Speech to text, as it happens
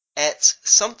It's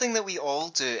something that we all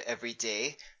do every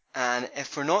day, and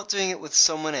if we're not doing it with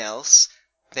someone else,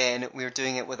 then we're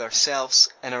doing it with ourselves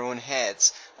in our own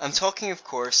heads. I'm talking, of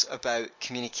course, about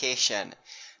communication.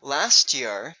 Last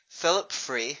year, Philip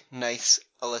Frey, nice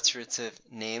alliterative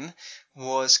name,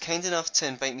 was kind enough to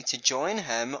invite me to join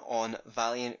him on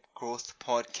Valiant Growth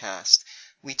Podcast.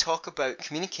 We talk about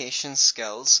communication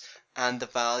skills and the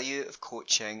value of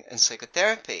coaching and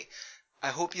psychotherapy. I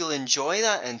hope you'll enjoy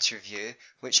that interview,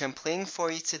 which I'm playing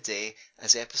for you today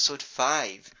as episode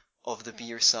 5 of the Be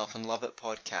Yourself and Love It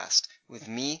podcast with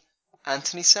me,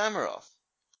 Anthony Samaroff.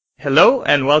 Hello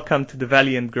and welcome to the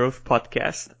Valiant Growth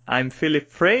Podcast. I'm Philip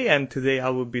Frey and today I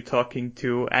will be talking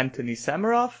to Anthony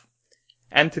Samaroff.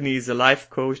 Anthony is a life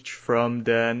coach from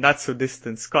the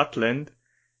not-so-distant Scotland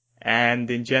and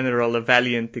in general a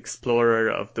valiant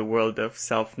explorer of the world of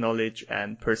self-knowledge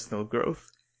and personal growth,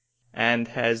 and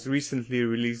has recently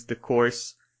released the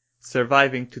course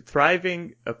Surviving to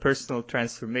Thriving, a Personal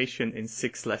Transformation in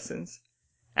 6 Lessons.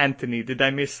 Anthony, did I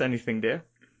miss anything there?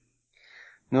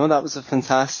 No, that was a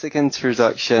fantastic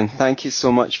introduction. Thank you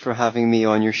so much for having me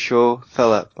on your show,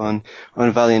 Philip, on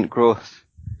Valiant Growth.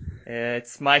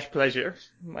 It's my pleasure.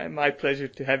 My pleasure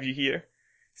to have you here.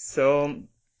 So,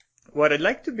 what I'd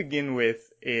like to begin with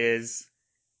is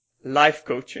life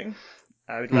coaching.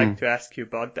 I would like to ask you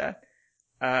about that.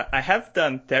 I have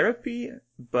done therapy,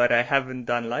 but I haven't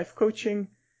done life coaching.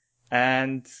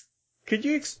 And could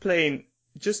you explain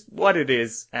just what it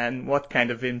is and what kind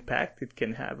of impact it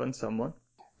can have on someone?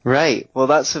 Right. Well,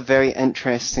 that's a very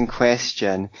interesting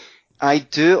question. I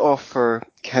do offer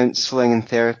counselling and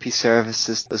therapy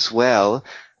services as well,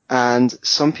 and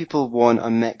some people want a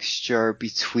mixture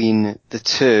between the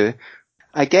two.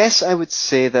 I guess I would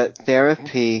say that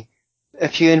therapy,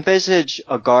 if you envisage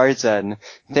a garden,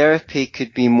 therapy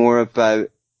could be more about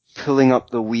pulling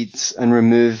up the weeds and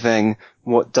removing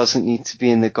what doesn't need to be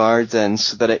in the garden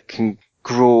so that it can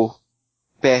grow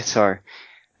better.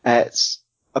 It's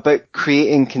about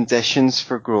creating conditions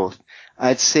for growth.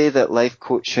 I'd say that life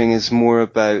coaching is more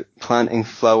about planting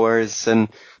flowers, and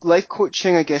life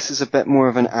coaching, I guess, is a bit more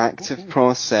of an active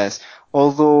process.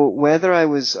 Although whether I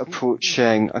was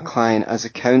approaching a client as a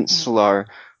counsellor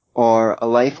or a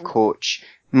life coach,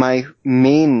 my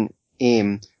main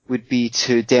aim would be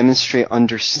to demonstrate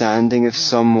understanding of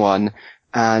someone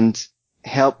and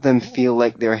help them feel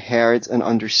like they're heard and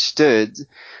understood.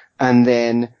 And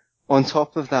then on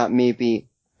top of that, maybe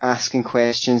asking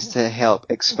questions to help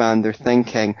expand their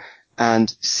thinking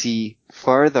and see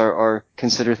further or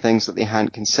consider things that they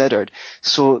hadn't considered.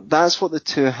 So that's what the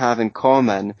two have in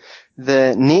common.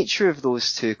 The nature of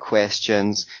those two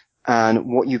questions and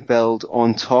what you build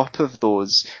on top of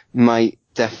those might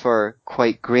differ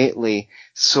quite greatly.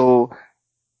 So,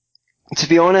 to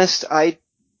be honest, I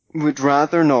would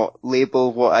rather not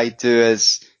label what I do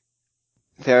as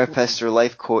therapist or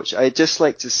life coach. I'd just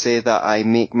like to say that I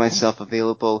make myself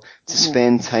available to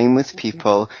spend time with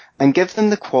people and give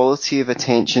them the quality of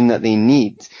attention that they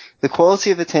need. The quality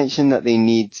of attention that they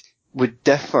need would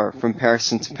differ from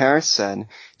person to person.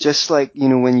 Just like,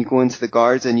 when you go into the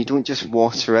garden, you don't just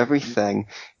water everything.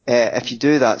 If you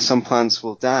do that, some plants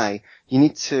will die. You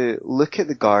need to look at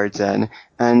the garden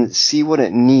and see what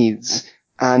it needs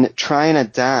and try and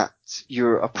adapt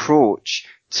your approach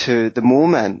to the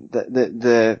moment,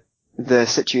 the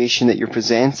situation that you're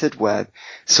presented with.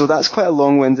 So that's quite a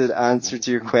long-winded answer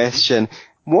to your question.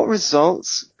 What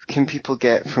results can people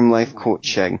get from life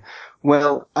coaching?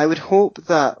 Well, I would hope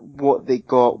that what they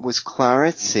got was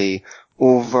clarity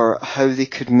over how they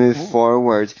could move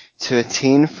forward to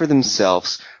attain for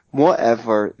themselves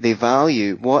whatever they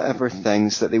value, whatever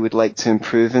things that they would like to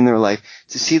improve in their life,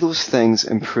 to see those things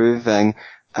improving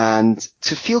and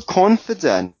to feel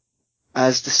confident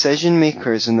as decision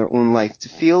makers in their own life, to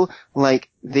feel like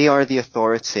they are the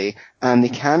authority, and they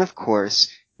can, of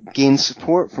course, gain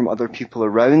support from other people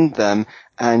around them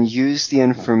and use the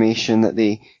information that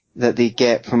they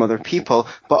get from other people,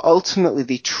 but ultimately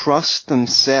they trust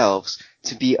themselves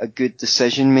to be a good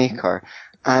decision maker.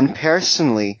 And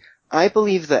personally, I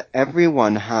believe that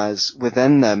everyone has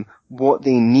within them what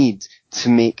they need to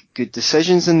make good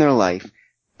decisions in their life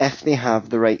if they have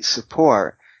the right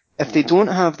support. If they don't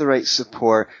have the right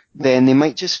support, then they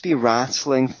might just be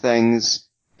rattling things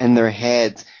in their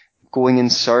head, going in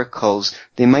circles.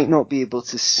 They might not be able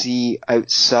to see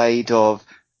outside of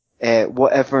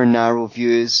whatever narrow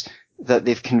views that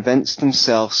they've convinced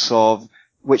themselves of,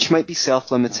 which might be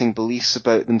self-limiting beliefs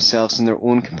about themselves and their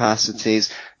own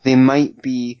capacities. They might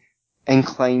be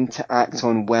inclined to act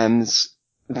on whims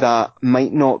that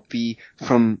might not be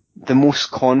from the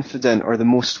most confident or the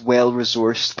most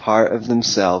well-resourced part of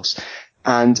themselves.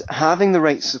 And having the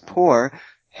right support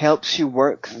helps you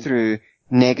work through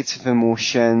negative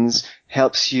emotions,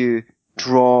 helps you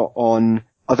draw on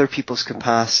other people's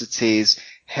capacities,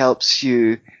 helps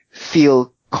you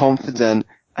feel confident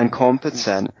and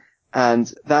competent.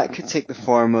 And that could take the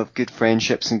form of good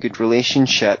friendships and good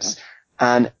relationships,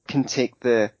 and can take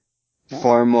the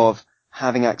form of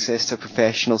having access to a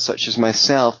professional such as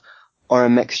myself, or a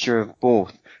mixture of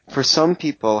both. For some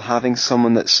people, having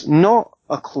someone that's not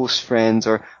a close friend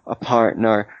or a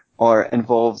partner or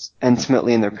involved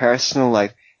intimately in their personal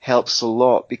life helps a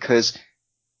lot, because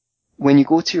when you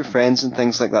go to your friends and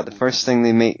things like that, the first thing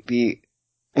they may be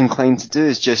inclined to do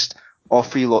is just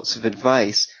offer you lots of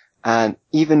advice, and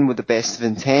even with the best of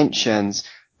intentions.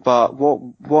 But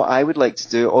what I would like to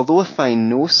do, although if I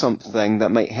know something that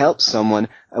might help someone,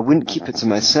 I wouldn't keep it to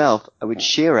myself, I would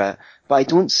share it. But I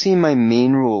don't see my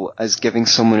main role as giving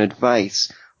someone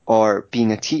advice or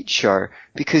being a teacher,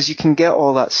 because you can get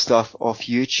all that stuff off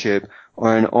YouTube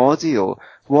or an audio.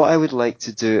 What I would like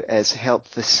to do is help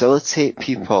facilitate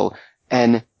people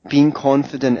in being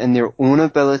confident in their own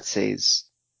abilities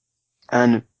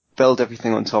and build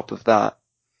everything on top of that.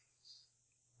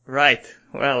 Right.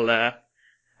 Well,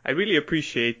 I really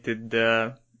appreciated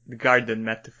the garden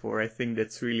metaphor. I think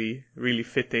that's really, really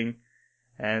fitting.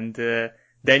 And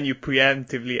then you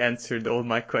preemptively answered all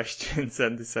my questions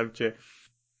on the subject.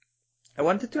 I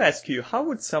wanted to ask you, how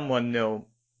would someone know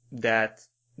that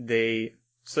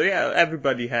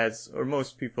everybody has, or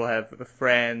most people have a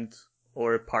friend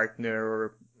or a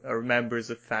partner or members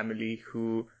of family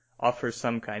who offer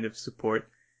some kind of support.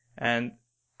 And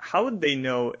how would they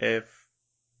know if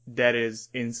that is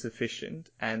insufficient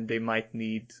and they might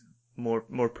need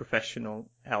more professional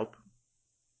help?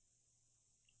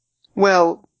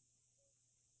 Well,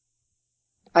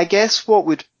 I guess what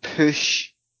would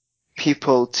push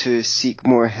people to seek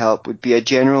more help would be a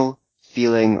general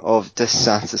feeling of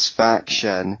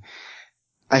dissatisfaction.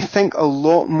 I think a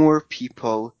lot more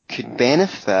people could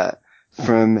benefit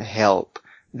from help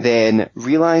than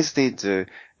realize they do.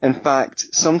 In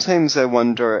fact, sometimes I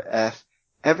wonder if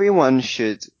everyone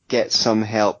should get some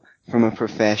help from a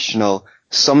professional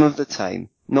some of the time,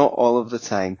 not all of the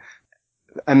time.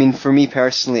 I mean, for me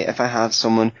personally, if I have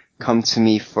someone come to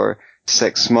me for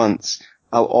 6 months,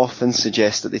 I'll often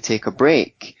suggest that they take a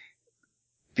break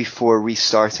before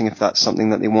restarting if that's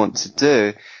something that they want to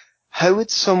do. How would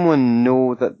someone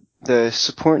know that the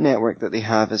support network that they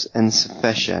have is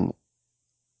insufficient?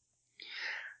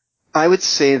 I would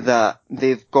say that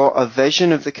they've got a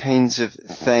vision of the kinds of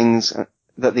things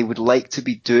that they would like to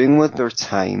be doing with their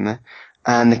time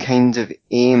and the kind of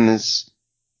aims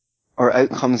or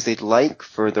outcomes they'd like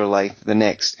for their life the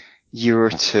next year or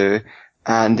two,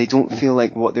 and they don't feel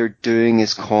like what they're doing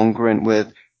is congruent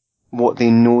with what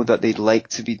they know that they'd like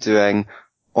to be doing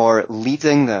or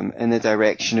leading them in the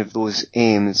direction of those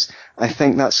aims. I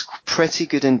think that's a pretty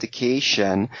good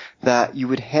indication that you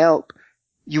would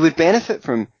benefit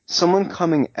from someone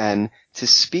coming in to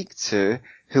speak to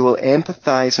who will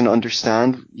empathize and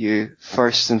understand you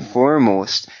first and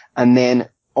foremost, and then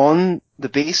on the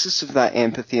basis of that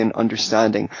empathy and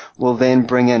understanding will then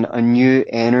bring in a new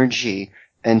energy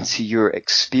into your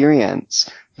experience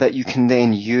that you can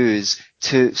then use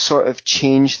to sort of start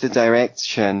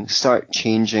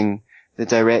changing the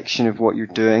direction of what you're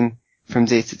doing from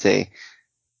day to day.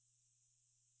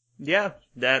 Yeah,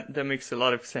 that makes a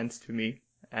lot of sense to me.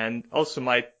 And also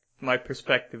my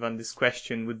perspective on this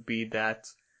question would be that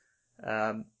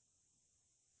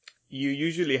you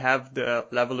usually have the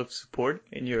level of support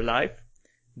in your life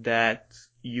that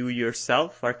you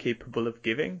yourself are capable of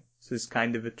giving. So it's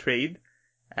kind of a trade.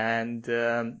 And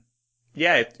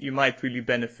you might really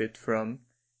benefit from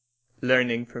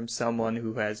learning from someone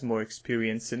who has more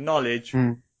experience and knowledge,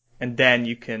 and then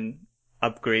you can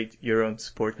upgrade your own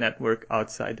support network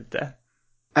outside of that.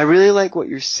 I really like what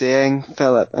you're saying,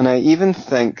 Philip, and I even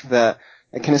think that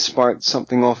it kind of sparked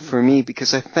something off for me,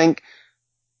 because I think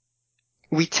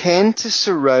we tend to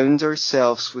surround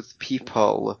ourselves with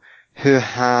people who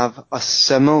have a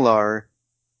similar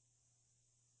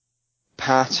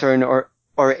pattern or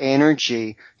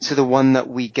energy to the one that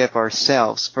we give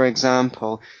ourselves. For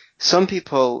example, some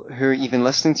people who are even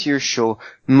listening to your show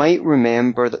might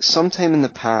remember that sometime in the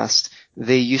past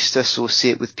they used to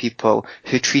associate with people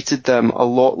who treated them a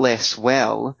lot less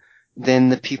well than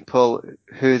the people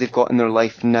who they've got in their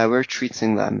life now are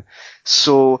treating them.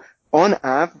 So on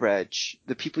average,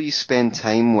 the people you spend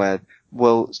time with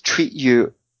will treat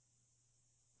you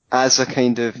as a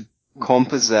kind of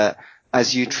composite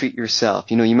as you treat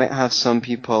yourself. You know, you might have some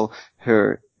people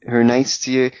who are nice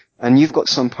to you, and you've got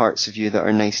some parts of you that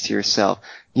are nice to yourself.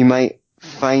 You might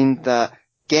find that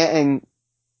getting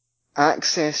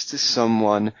access to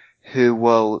someone who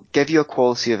will give you a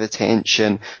quality of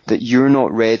attention that you're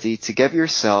not ready to give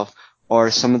yourself,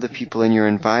 or some of the people in your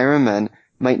environment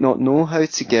might not know how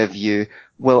to give you,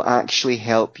 will actually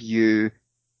help you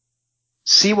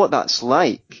see what that's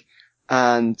like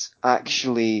and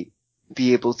actually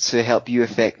be able to help you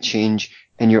affect change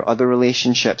in your other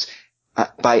relationships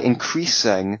by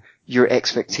increasing your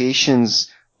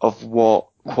expectations of what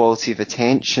quality of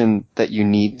attention that you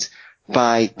need,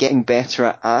 by getting better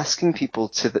at asking people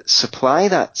to supply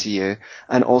that to you,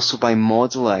 and also by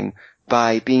modeling,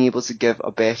 by being able to give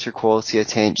a better quality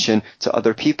attention to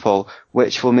other people,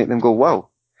 which will make them go, wow.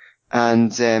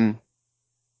 And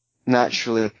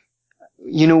naturally,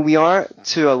 we are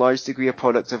to a large degree a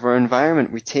product of our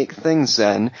environment. We take things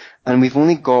in, and we've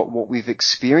only got what we've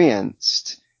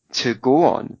experienced to go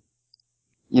on.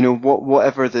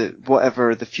 Whatever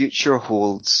the future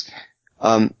holds,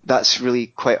 that's really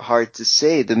quite hard to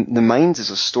say. The mind is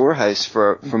a storehouse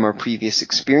from our previous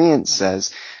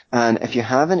experiences. And if you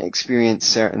haven't experienced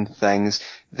certain things,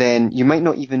 then you might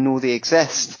not even know they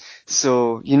exist.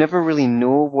 So you never really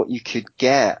know what you could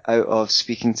get out of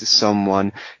speaking to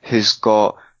someone who's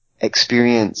got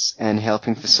experience in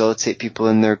helping facilitate people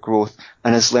in their growth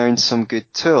and has learned some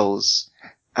good tools.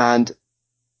 And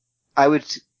I would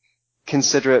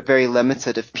consider it very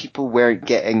limited if people weren't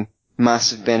getting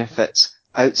massive benefits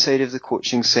outside of the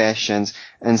coaching sessions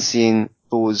and seeing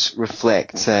those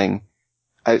reflecting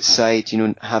outside,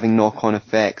 having knock-on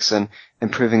effects and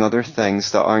improving other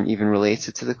things that aren't even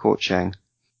related to the coaching.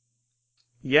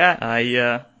 Yeah,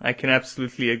 I can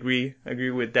absolutely agree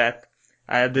with that.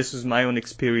 This was my own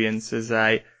experience as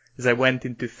I went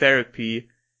into therapy,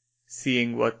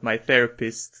 seeing what my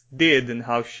therapist did and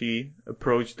how she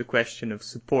approached the question of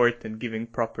support and giving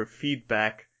proper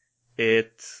feedback.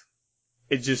 It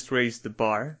just raised the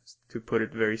bar, to put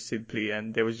it very simply,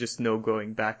 and there was just no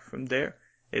going back from there.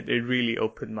 It really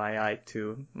opened my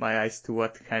eyes to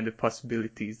what kind of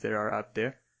possibilities there are out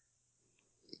there.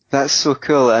 That's so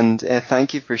cool, and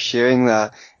thank you for sharing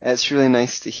that. It's really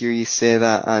nice to hear you say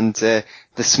that, and the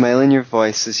smile in your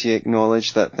voice as you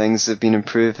acknowledge that things have been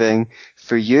improving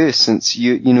for you since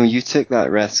you took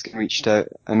that risk and reached out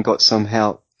and got some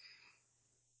help.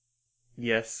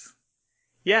 Yes.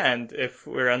 Yeah, and if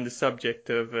we're on the subject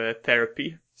of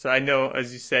therapy, so I know,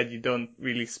 as you said, you don't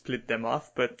really split them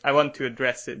off, but I want to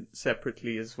address it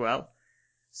separately as well.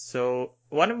 So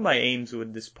one of my aims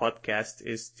with this podcast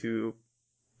is to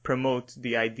promote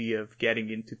the idea of getting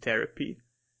into therapy.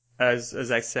 As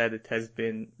I said, it has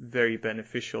been very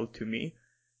beneficial to me,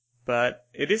 but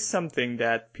it is something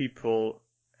that people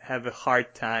have a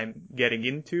hard time getting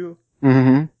into,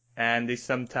 and they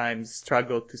sometimes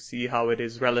struggle to see how it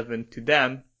is relevant to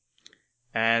them.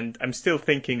 And I'm still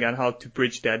thinking on how to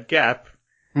bridge that gap,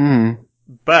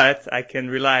 but I can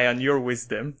rely on your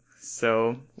wisdom.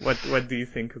 So what do you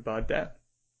think about that?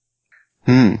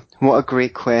 What a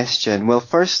great question. Well,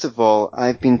 first of all,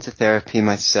 I've been to therapy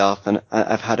myself, and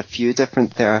I've had a few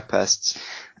different therapists.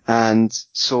 And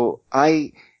so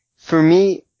for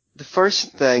me, the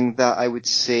first thing that I would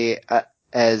say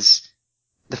is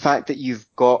the fact that you've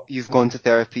gone to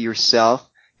therapy yourself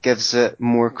gives it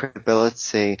more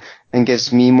credibility, and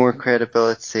gives me more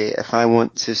credibility if I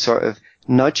want to sort of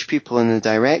nudge people in the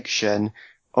direction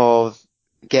of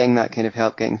getting that kind of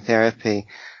help, getting therapy.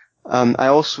 I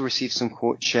also received some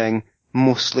coaching,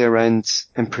 mostly around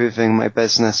improving my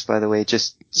business, by the way,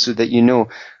 just so that you know.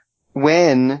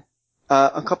 When,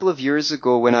 a couple of years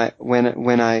ago, one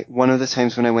of the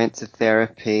times when I went to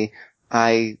therapy,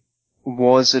 I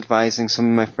was advising some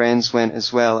of my friends went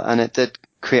as well, and it did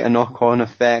create a knock-on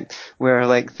effect where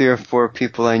like 3 or 4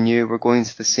 people I knew were going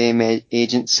to the same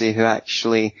agency who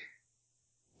actually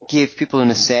gave people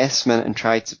an assessment and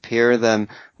tried to pair them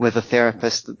with a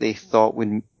therapist that they thought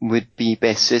would be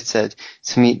best suited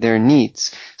to meet their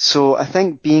needs. So I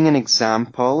think being an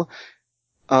example,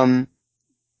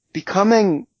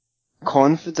 becoming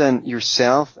confident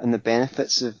yourself in the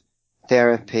benefits of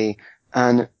therapy,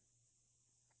 and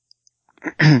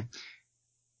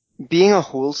being a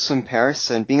wholesome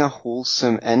person, being a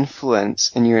wholesome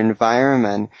influence in your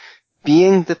environment,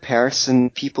 being the person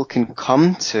people can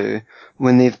come to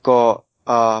when they've got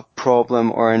a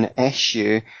problem or an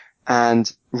issue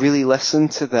and really listen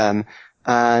to them,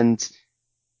 and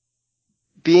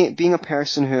being a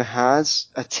person who has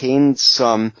attained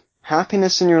some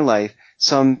happiness in your life,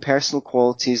 some personal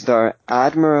qualities that are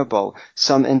admirable,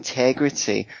 some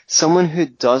integrity, someone who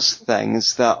does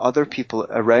things that other people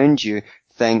around you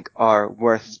think are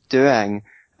worth doing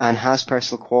and has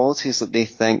personal qualities that they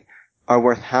think are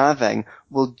worth having,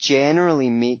 will generally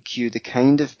make you the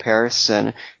kind of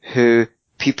person who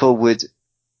people would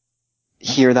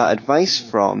hear that advice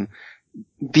from.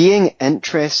 Being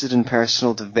interested in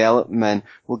personal development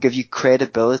will give you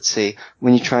credibility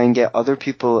when you try and get other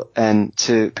people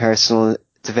into personal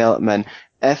development.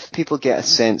 If people get a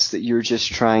sense that you're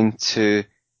just trying to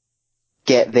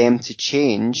get them to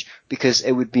change because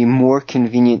it would be more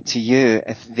convenient to you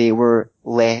if they were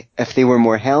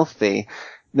more healthy,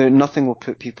 nothing will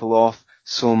put people off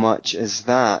so much as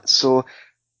that. So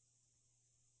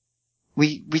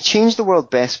we change the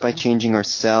world best by changing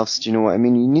ourselves. Do you know what I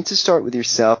mean? You need to start with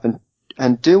yourself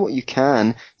and do what you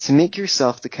can to make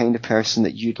yourself the kind of person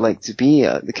that you'd like to be,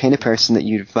 the kind of person that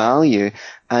you'd value,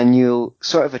 and you'll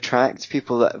sort of attract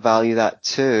people that value that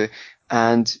too.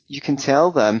 And you can tell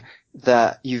them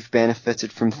that you've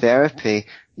benefited from therapy.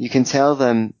 You can tell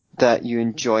them that you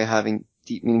enjoy having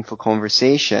deep, meaningful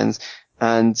conversations,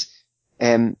 and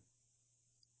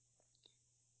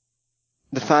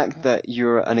the fact that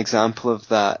you're an example of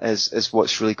that is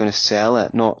what's really going to sell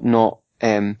it.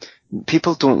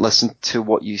 People don't listen to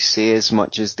what you say as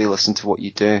much as they listen to what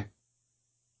you do.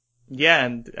 Yeah,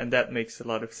 and that makes a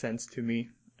lot of sense to me.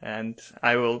 And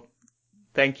I will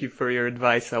thank you for your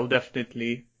advice. I'll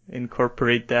definitely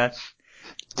incorporate that.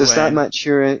 Does that match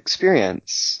your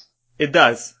experience? It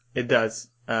does. It does.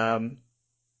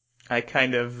 I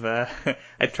kind of,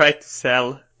 I tried to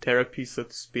sell therapy, so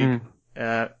to speak,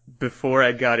 before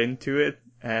I got into it,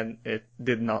 and it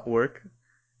did not work.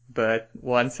 But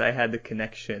once I had the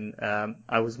connection,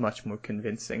 I was much more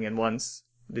convincing, and once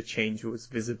the change was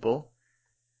visible.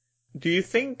 Do you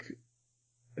think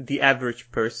the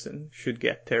average person should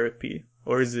get therapy,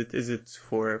 or is it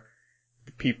for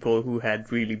the people who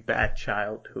had really bad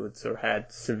childhoods or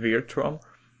had severe trauma?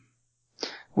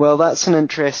 Well, that's an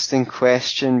interesting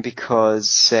question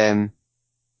because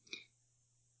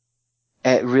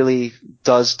it really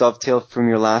does dovetail from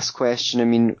your last question. I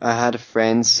mean, I had a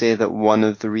friend say that one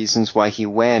of the reasons why he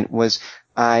went was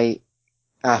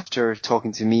after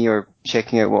talking to me or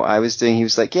checking out what I was doing, he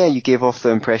was like, yeah, you gave off the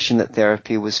impression that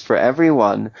therapy was for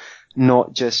everyone,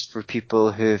 not just for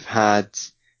people who've had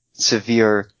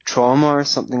severe trauma or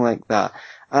something like that.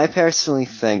 I personally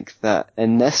think that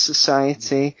in this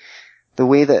society, the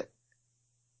way that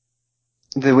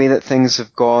things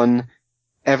have gone,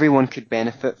 everyone could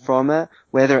benefit from it.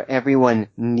 Whether everyone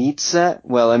needs it,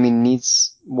 well, I mean,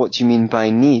 needs, what do you mean by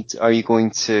need? Are you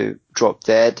going to drop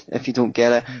dead if you don't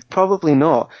get it? Probably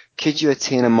not. Could you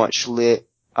attain a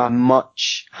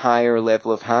much higher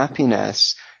level of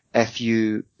happiness if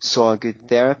you saw a good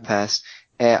therapist?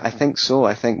 I think so.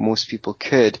 I think most people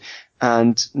could.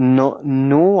 And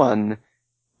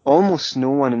almost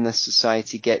no one in this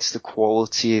society gets the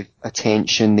quality of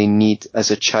attention they need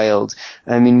as a child.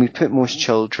 I mean, we put most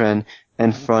children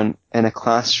in a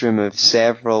classroom of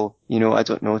several,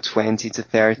 20 to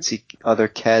 30 other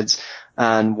kids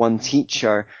and one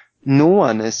teacher. No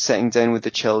one is sitting down with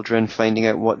the children, finding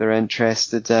out what they're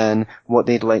interested in, what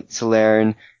they'd like to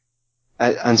learn,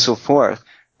 and so forth.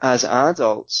 As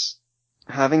adults,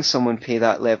 having someone pay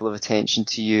that level of attention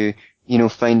to you,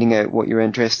 finding out what you're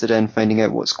interested in, finding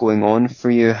out what's going on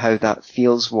for you, how that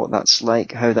feels, what that's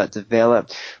like, how that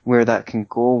developed, where that can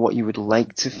go, what you would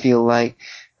like to feel like,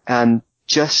 and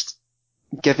just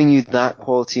giving you that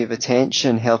quality of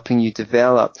attention, helping you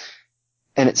develop,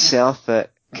 in itself it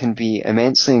can be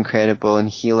immensely incredible and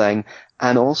healing,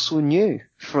 and also new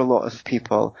for a lot of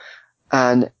people.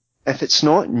 And if it's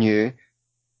not new,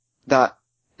 that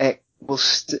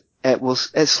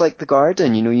it's like the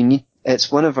garden,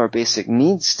 it's one of our basic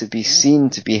needs to be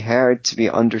seen, to be heard, to be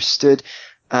understood,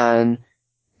 and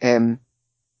the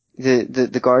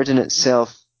garden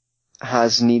itself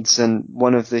has needs, and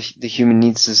one of the human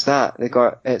needs is that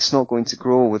it's not going to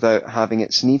grow without having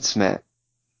its needs met.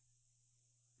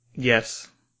 Yes,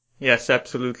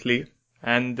 absolutely,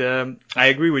 and I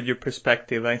agree with your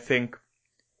perspective. I think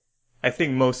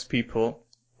most people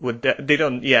would they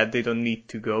don't need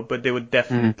to go, but they would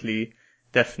definitely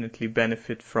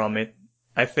benefit from it.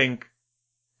 I think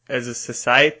as a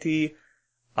society,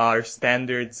 our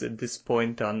standards at this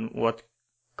point on what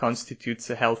constitutes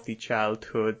a healthy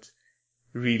childhood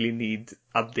really need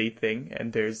updating,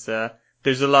 and there's a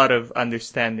lot of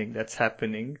understanding that's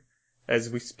happening as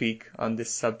we speak on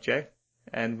this subject,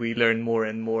 and we learn more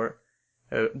and more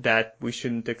that we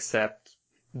shouldn't accept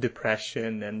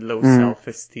depression and low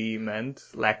self-esteem and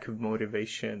lack of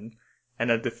motivation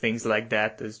and other things like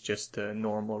that as just a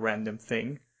normal random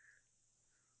thing.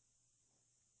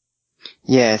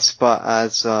 Yes, but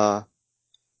as a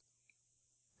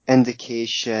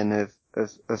indication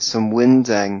of some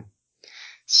wounding.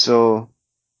 So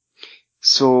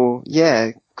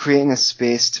yeah, creating a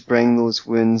space to bring those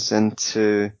wounds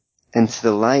into into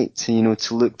the light, to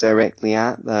look directly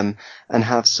at them and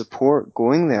have support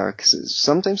going there, because it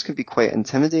sometimes can be quite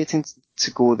intimidating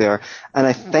to go there. And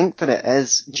I think that it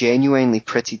is genuinely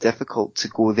pretty difficult to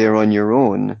go there on your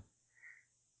own.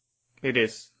 It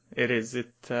is. It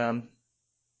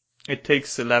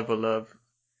takes a level of,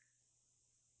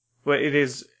 well, it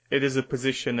is a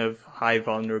position of high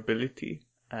vulnerability.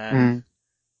 And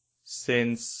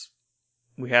since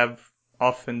we have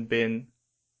often been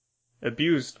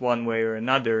abused one way or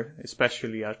another,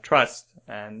 especially our trust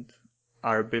and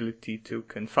our ability to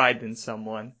confide in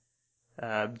someone,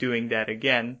 doing that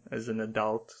again as an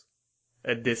adult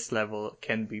at this level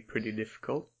can be pretty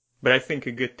difficult. But I think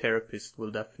a good therapist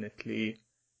will definitely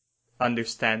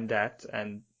understand that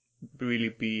and really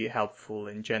be helpful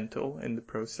and gentle in the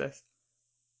process.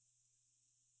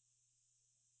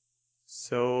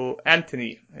 So,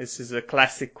 Anthony, this is a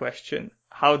classic question.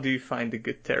 How do you find a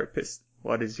good therapist?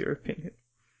 What is your opinion?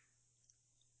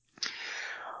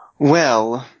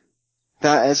 Well,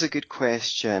 that is a good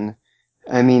question.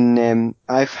 I mean,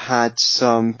 I've had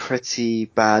some pretty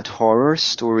bad horror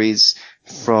stories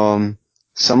from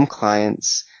some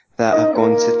clients that have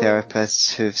gone to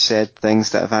therapists who've said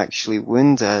things that have actually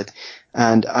wounded.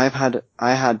 And I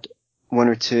had one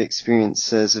or two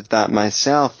experiences of that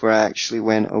myself, where I actually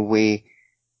went away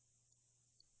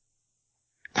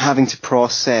having to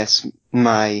process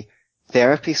my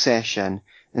therapy session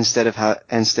instead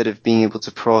of being able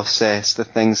to process the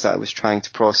things that I was trying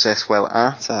to process while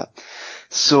at it.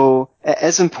 So it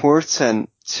is important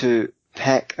to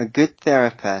pick a good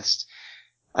therapist.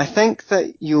 I think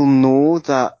that you'll know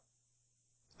that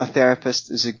a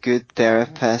therapist is a good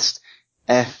therapist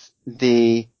if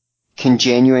they can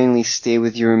genuinely stay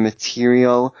with your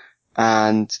material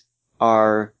and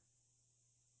are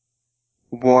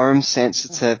warm,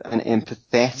 sensitive, and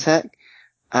empathetic,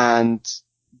 and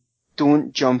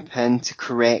don't jump in to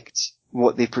correct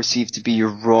what they perceive to be your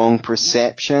wrong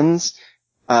perceptions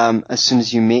as soon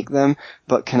as you make them,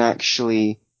 but can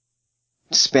actually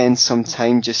spend some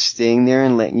time just staying there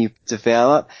and letting you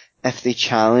develop. If they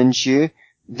challenge you,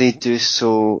 they do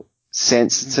so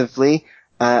sensitively.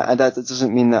 And that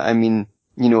doesn't mean that,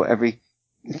 every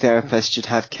therapist should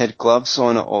have kid gloves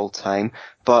on at all time,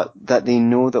 but that they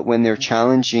know that when they're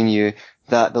challenging you,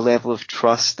 that the level of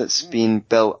trust that's been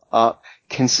built up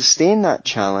can sustain that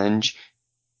challenge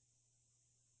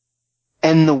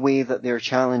in the way that they're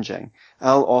challenging.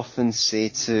 I'll often say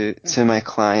to my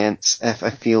clients, if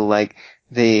I feel like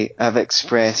they have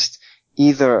expressed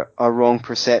either a wrong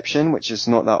perception, which is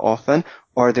not that often,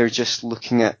 or they're just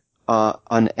looking at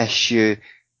an issue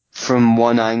from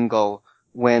one angle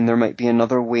when there might be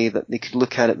another way that they could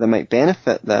look at it that might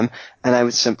benefit them, and I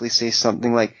would simply say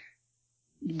something like,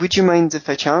 would you mind if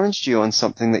I challenged you on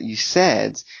something that you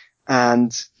said?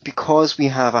 And because we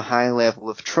have a high level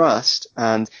of trust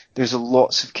and there's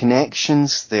lots of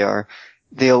connections there,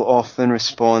 they'll often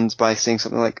respond by saying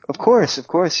something like, of course,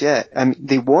 yeah.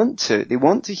 They want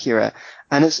to hear it.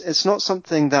 And it's not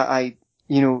something that I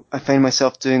find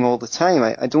myself doing all the time.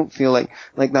 I don't feel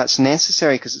like that's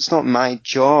necessary, because it's not my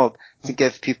job to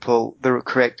give people the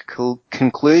correct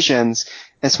conclusions.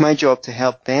 It's my job to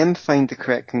help them find the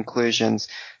correct conclusions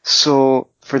for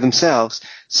themselves.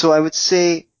 So I would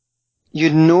say,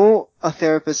 a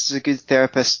therapist is a good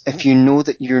therapist if you know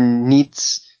that your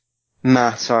needs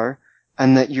matter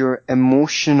and that your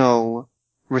emotional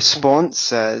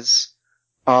responses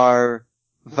are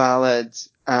valid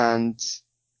and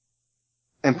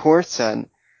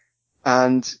important.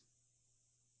 And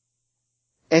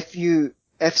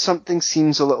if something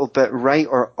seems a little bit right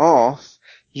or off,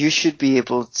 you should be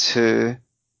able to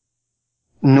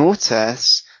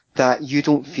notice that you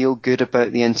don't feel good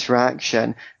about the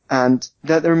interaction, and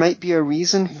that there might be a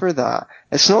reason for that.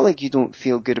 It's not like you don't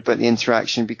feel good about the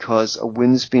interaction because a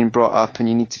wound's been brought up and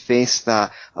you need to face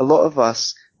that. A lot of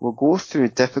us will go through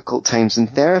difficult times in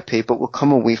therapy, but will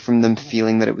come away from them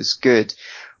feeling that it was good.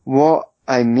 What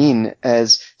I mean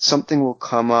is, something will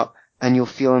come up and you'll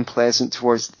feel unpleasant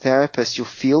towards the therapist. You'll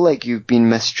feel like you've been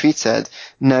mistreated.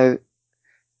 Now,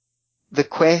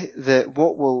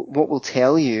 what will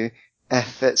tell you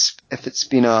if it's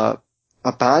been a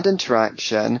bad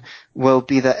interaction will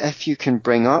be that if you can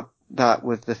bring up that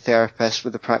with the therapist,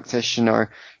 with the practitioner,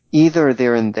 either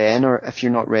there and then, or if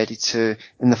you're not ready to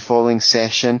in the following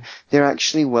session, they're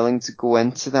actually willing to go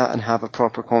into that and have a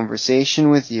proper conversation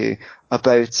with you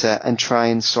about it and try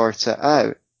and sort it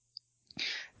out.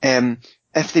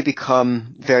 If they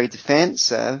become very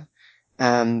defensive,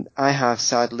 and I have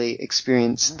sadly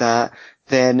experienced that,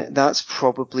 then that's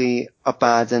probably a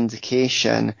bad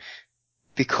indication,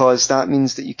 because that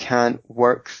means that you can't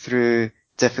work through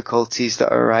difficulties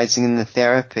that are arising in the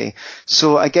therapy.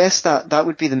 So I guess that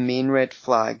would be the main red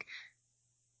flag.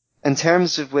 In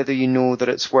terms of whether you know that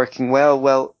it's working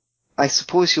well, I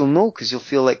suppose you'll know because you'll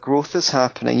feel like growth is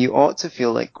happening. You ought to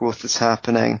feel like growth is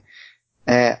happening,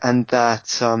 and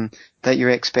that your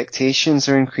expectations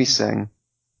are increasing.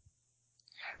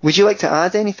 Would you like to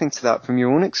add anything to that from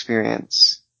your own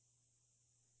experience?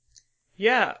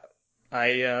 Yeah,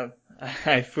 I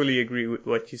fully agree with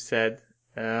what you said.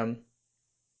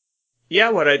 Yeah,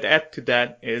 what I'd add to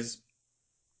that is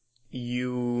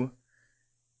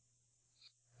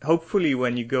hopefully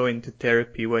when you go into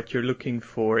therapy, what you're looking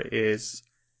for is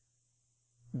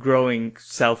growing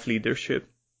self-leadership.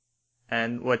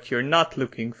 And what you're not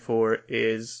looking for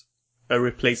is a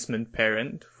replacement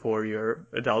parent for your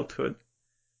adulthood.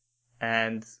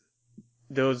 And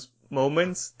those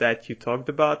moments that you talked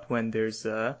about when there's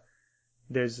a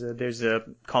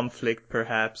conflict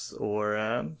perhaps,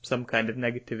 or some kind of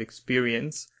negative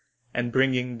experience, and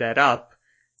bringing that up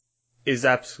is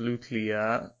absolutely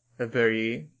a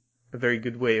very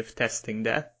good way of testing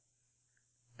that,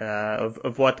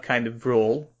 of what kind of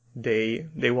role they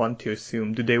want to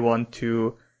assume. Do they want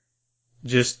to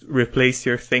just replace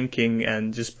your thinking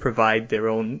and just provide their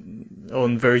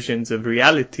own versions of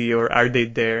reality, or are they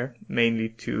there mainly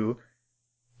to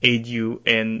aid you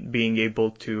in being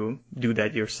able to do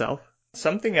that yourself?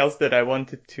 Something else that I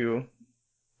wanted to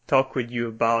talk with you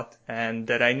about, and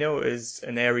that I know is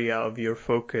an area of your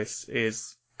focus,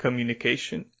 is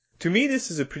communication. To me,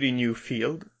 this is a pretty new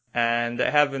field, and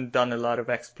I haven't done a lot of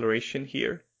exploration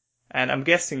here. And I'm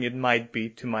guessing it might be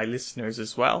to my listeners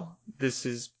as well.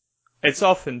 It's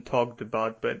often talked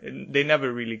about, but they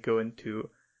never really go into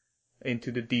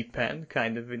the deep end,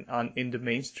 kind of in the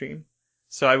mainstream.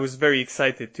 So I was very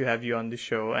excited to have you on the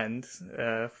show and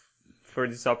for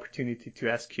this opportunity to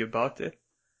ask you about it.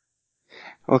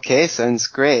 Okay, sounds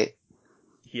great.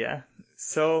 Yeah.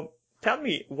 So tell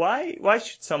me, why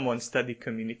should someone study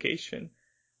communication?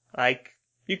 Like,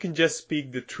 you can just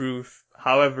speak the truth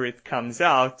however it comes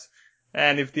out,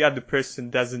 and if the other person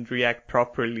doesn't react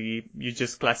properly, you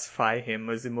just classify him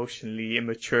as emotionally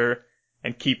immature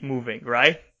and keep moving,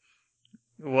 right?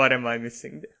 What am I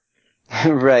missing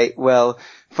there? Right. Well,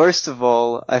 first of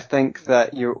all, I think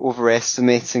that you're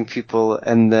overestimating people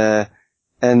in their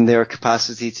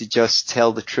capacity to just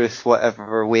tell the truth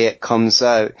whatever way it comes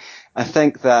out. I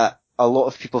think that a lot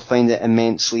of people find it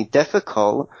immensely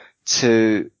difficult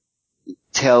to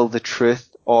tell the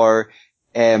truth, or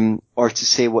to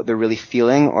say what they're really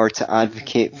feeling, or to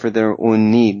advocate for their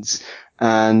own needs.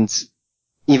 And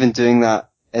even doing that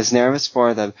is nervous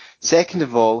for them. Second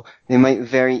of all, they might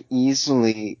very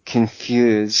easily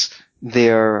confuse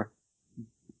their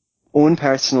own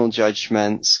personal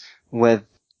judgments with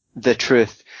the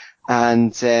truth.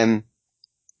 And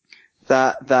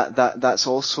that's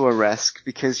also a risk,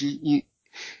 because you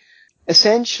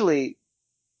essentially,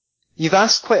 you've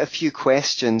asked quite a few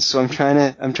questions, so I'm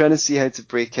trying to see how to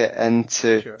break it down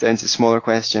to smaller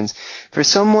questions. For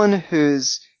someone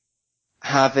who's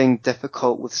having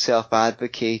difficult with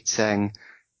self-advocating,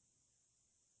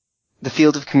 the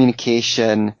field of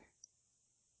communication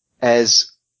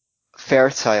is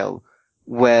fertile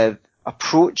with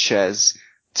approaches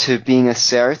to being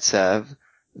assertive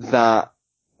that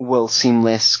will seem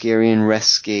less scary and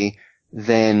risky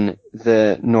than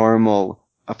the normal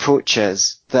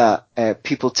approaches that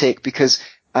people take, because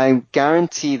I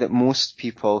guarantee that most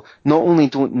people not only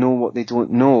don't know what they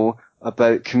don't know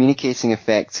about communicating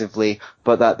effectively,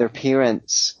 but that their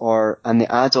parents and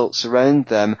the adults around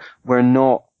them were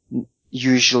not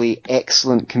usually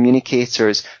excellent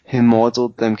communicators who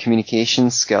modeled them communication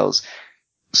skills.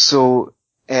 So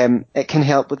it can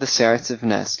help with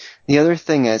assertiveness. The other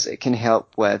thing is, it can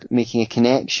help with making a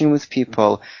connection with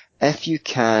people. If you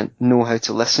can't know how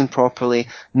to listen properly,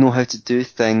 know how to do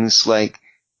things like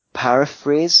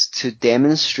paraphrase to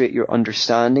demonstrate your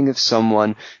understanding of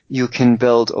someone, you can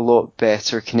build a lot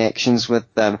better connections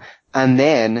with them. And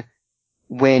then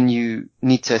when you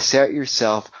need to assert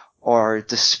yourself or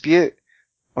dispute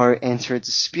or enter a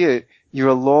dispute,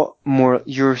 your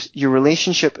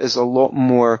relationship is a lot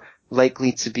more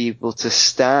likely to be able to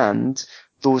stand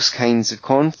those kinds of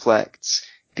conflicts,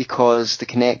 because the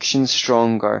connection's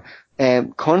stronger.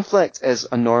 Conflict is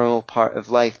a normal part of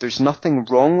life. There's nothing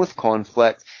wrong with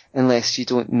conflict unless you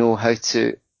don't know how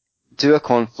to do a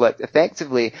conflict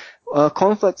effectively.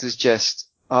 Conflict is just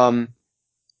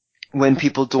when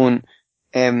people don't,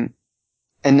 and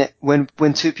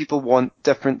when two people want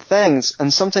different things,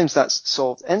 and sometimes that's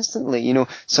solved instantly. You know,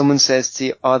 someone says to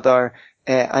the other,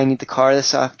 I need the car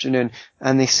this afternoon,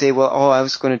 and they say, well, I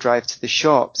was going to drive to the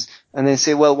shops. and then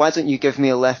say, well, why don't you give me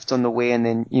a lift on the way and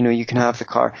then, you can have the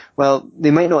car. Well,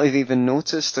 they might not have even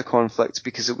noticed the conflict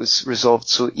because it was resolved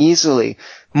so easily.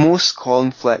 Most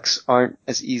conflicts aren't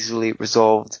as easily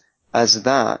resolved as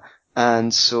that.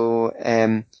 And so,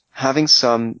 having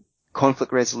some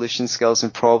conflict resolution skills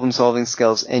and problem solving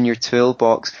skills in your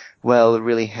toolbox will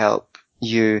really help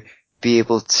you be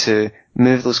able to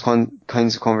move those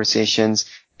kinds of conversations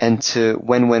into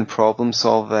win-win problem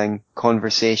solving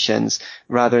conversations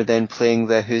rather than playing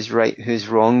the who's right, who's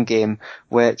wrong game,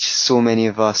 which so many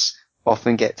of us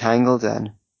often get tangled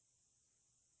in.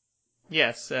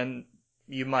 Yes, and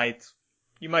you might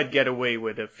get away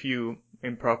with a few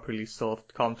improperly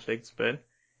solved conflicts, but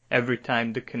every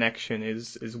time the connection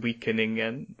is weakening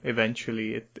and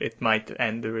eventually it might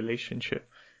end the relationship.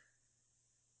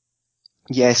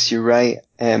 Yes, you're right.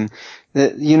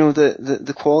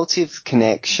 The quality of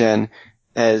connection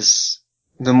is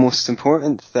the most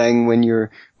important thing when you're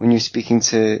speaking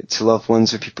to loved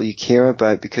ones or people you care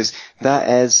about, because that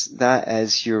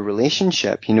is your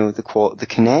relationship. The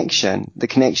connection. The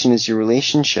connection is your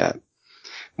relationship.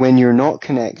 When you're not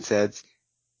connected,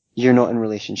 you're not in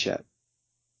relationship.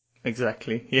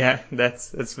 Exactly. Yeah,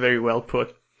 that's very well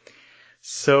put.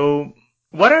 So,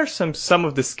 what are some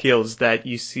of the skills that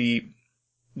you see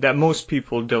that most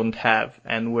people don't have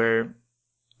and where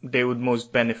they would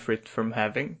most benefit from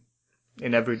having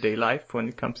in everyday life when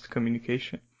it comes to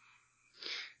communication?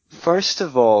 First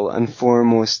of all and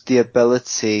foremost, the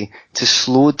ability to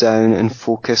slow down and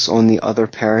focus on the other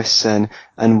person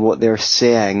and what they're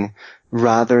saying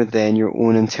rather than your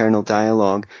own internal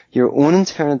dialogue. Your own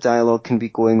internal dialogue can be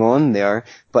going on there,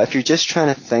 but if you're just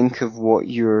trying to think of what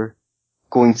you're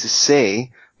going to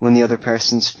say when the other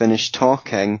person's finished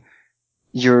talking,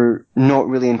 you're not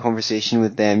really in conversation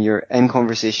with them. You're in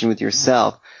conversation with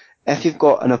yourself. If you've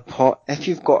got a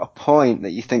point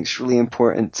that you think is really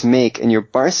important to make and you're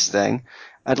bursting,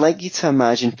 I'd like you to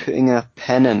imagine putting a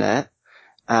pin in it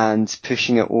and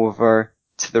pushing it over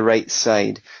to the right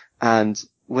side. And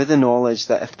with the knowledge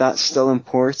that if that's still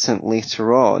important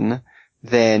later on,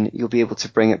 then you'll be able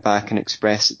to bring it back and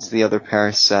express it to the other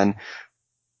person.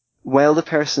 While the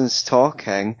person's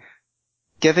talking,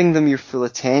 giving them your full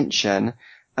attention,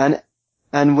 and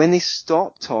when they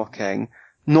stop talking,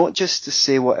 not just to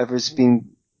say whatever's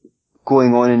been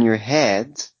going on in your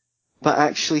head, but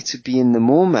actually to be in the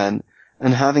moment,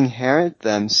 and having heard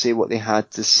them say what they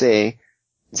had to say,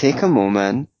 take a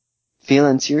moment, feel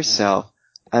into yourself,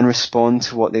 and respond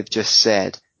to what they've just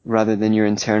said, rather than your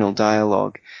internal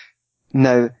dialogue.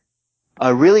 Now,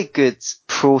 a really good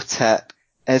pro tip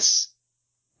is,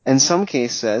 in some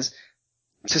cases,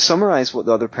 to summarize what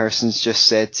the other person's just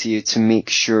said to you to make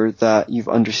sure that you've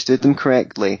understood them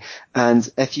correctly. And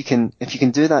if you can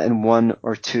do that in 1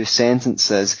 or 2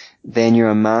 sentences, then you're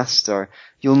a master.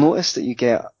 You'll notice that you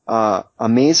get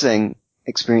amazing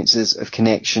experiences of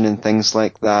connection and things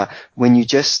like that when you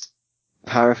just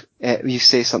you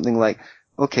say something like,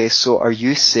 okay, so are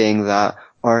you saying that?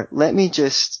 Or let me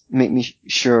just make me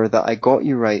sure that I got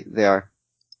you right there.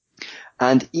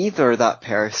 And either that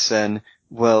person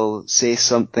will say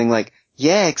something like,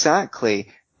 yeah,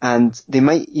 exactly. And they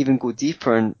might even go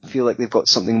deeper and feel like they've got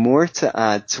something more to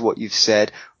add to what you've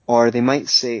said. Or they might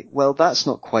say, well, that's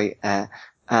not quite it.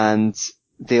 And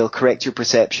they'll correct your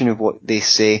perception of what they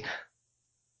say.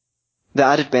 The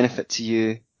added benefit to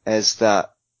you is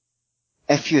that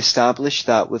if you establish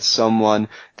that with someone,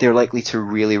 they're likely to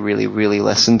really, really, really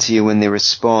listen to you when they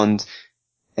respond.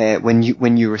 When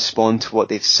you respond to what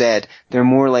they've said, they're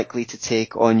more likely to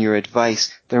take on your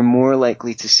advice. They're more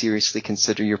likely to seriously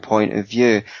consider your point of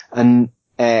view. And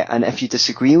if you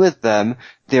disagree with them,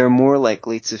 they're more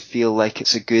likely to feel like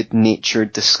it's a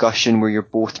good-natured discussion where you're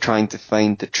both trying to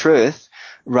find the truth,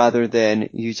 rather than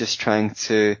you just trying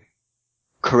to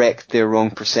correct their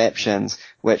wrong perceptions,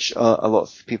 which a lot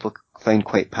of people find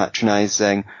quite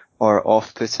patronizing or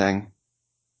off-putting.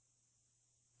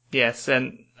 Yes,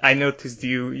 and I noticed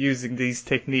you using these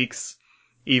techniques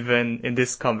even in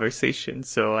this conversation,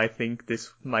 so I think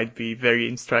this might be very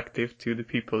instructive to the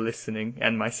people listening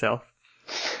and myself.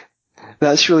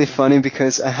 That's really funny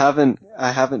because I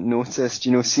haven't noticed,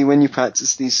 see, when you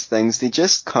practice these things, they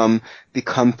just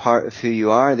become part of who you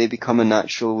are. They become a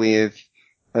natural way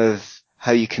of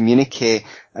how you communicate.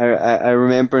 I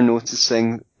remember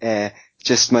noticing,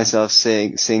 just myself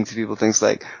saying to people things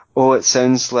like, oh, it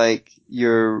sounds like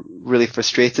you're really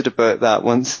frustrated about that,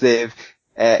 once they've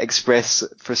expressed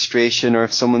frustration, or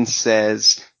if someone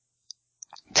tells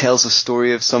a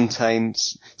story of some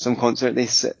concert they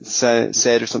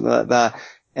said or something like that,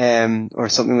 or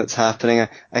something that's happening,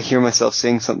 I hear myself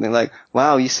saying something like,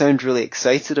 wow, you sound really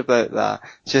excited about that.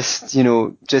 Just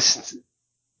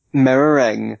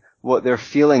mirroring what they're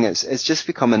feeling. It's just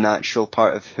become a natural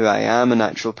part of who I am, a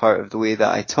natural part of the way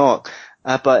that I talk.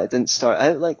 But it didn't start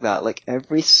out like that. Like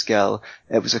every skill,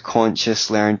 it was a conscious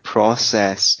learned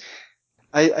process.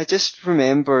 I just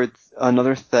remembered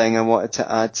another thing I wanted to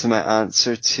add to my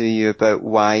answer to you about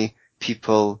why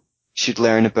people should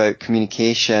learn about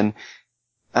communication.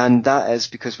 And that is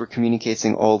because we're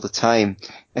communicating all the time.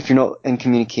 If you're not in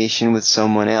communication with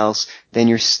someone else, then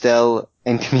you're still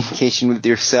in communication with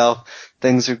yourself.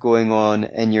 Things are going on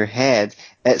in your head.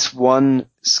 It's one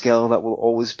skill that will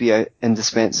always be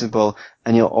indispensable,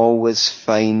 and you'll always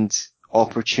find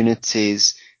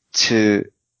opportunities to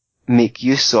make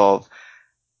use of.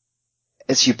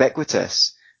 It's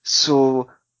ubiquitous. So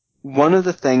one of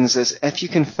the things is if you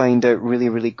can find out really,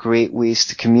 really great ways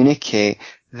to communicate,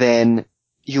 then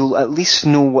you'll at least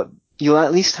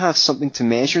have something to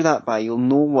measure that by. You'll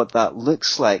know what that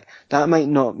looks like. That might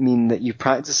not mean that you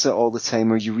practice it all the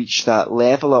time or you reach that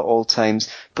level at all times,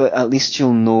 but at least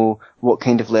you'll know what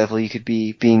kind of level you could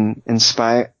be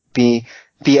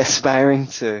aspiring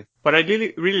to. What I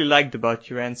really, really liked about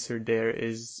your answer there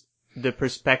is the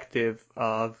perspective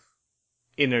of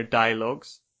inner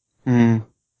dialogues. Mm.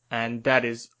 And that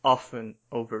is often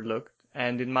overlooked.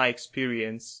 And in my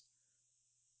experience,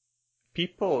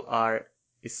 people are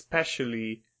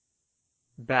especially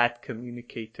bad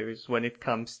communicators when it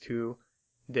comes to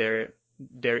their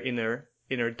inner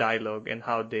dialogue and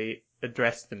how they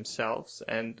address themselves.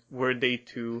 And were they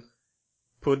to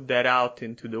put that out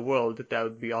into the world, that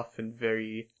would be often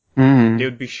very they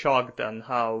would be shocked on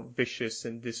how vicious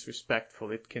and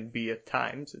disrespectful it can be at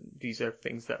times. And these are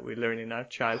things that we learn in our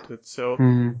childhood. So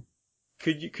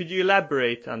could you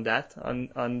elaborate on that,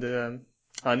 on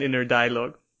inner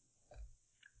dialogue?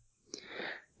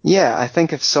 Yeah, I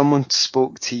think if someone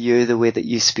spoke to you the way that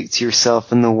you speak to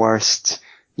yourself in the worst,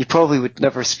 you probably would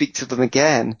never speak to them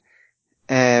again.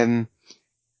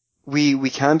 We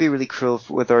can be really cruel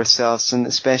with ourselves, and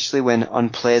especially when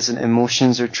unpleasant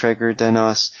emotions are triggered in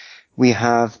us, we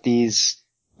have these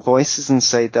voices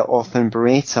inside that often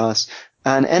berate us.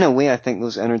 And in a way, I think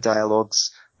those inner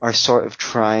dialogues are sort of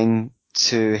trying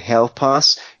to help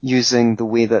us using the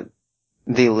way that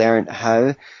they learned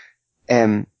how.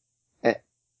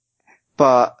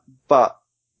 But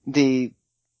they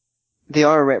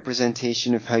are a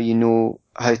representation of how you know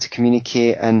how to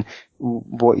communicate and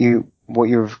what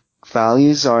your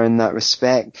values are in that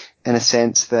respect, in a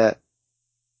sense that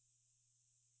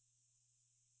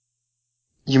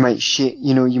you might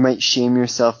shame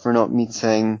yourself for not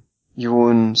meeting your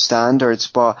own standards,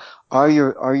 but are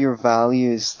your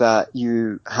values that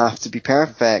you have to be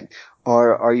perfect,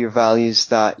 or are your values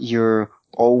that you're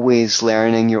always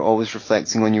learning, you're always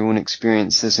reflecting on your own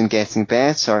experiences and getting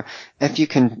better? If you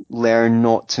can learn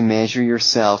not to measure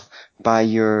yourself by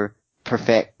your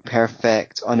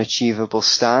perfect, unachievable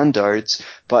standards,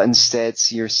 but instead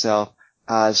see yourself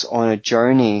as on a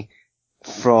journey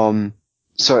from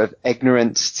sort of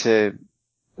ignorance to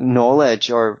knowledge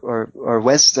or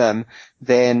wisdom,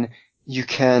 then you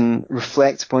can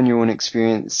reflect upon your own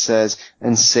experiences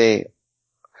and say,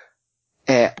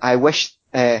 I wish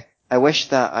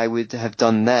that I would have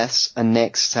done this, and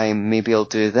next time maybe I'll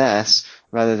do this,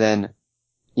 rather than,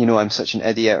 I'm such an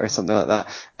idiot or something like that.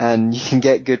 And you can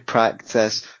get good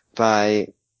practice by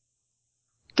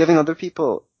giving other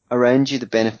people around you the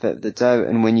benefit of the doubt.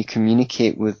 And when you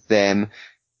communicate with them,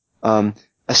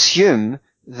 assume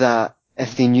that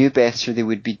if they knew better, they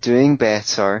would be doing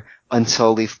better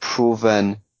until they've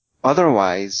proven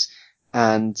otherwise.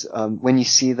 And when you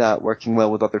see that working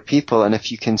well with other people, and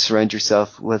if you can surround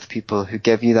yourself with people who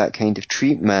give you that kind of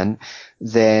treatment,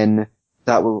 then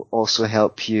that will also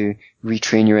help you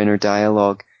retrain your inner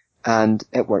dialogue. And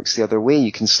it works the other way.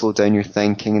 You can slow down your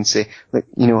thinking and say, look,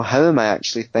 how am I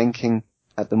actually thinking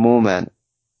at the moment?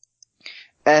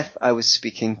 If I was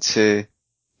speaking to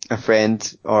a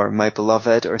friend or my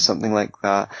beloved or something like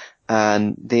that,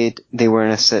 and they were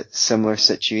in a similar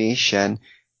situation,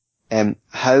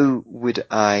 how would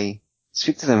I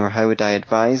speak to them, or how would I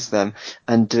advise them?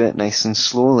 And do it nice and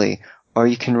slowly, or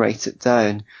you can write it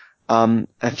down.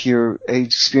 If you're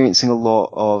experiencing a lot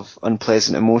of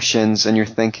unpleasant emotions and you're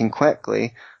thinking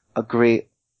quickly, a great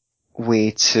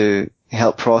way to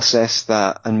help process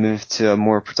that and move to a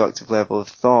more productive level of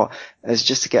thought is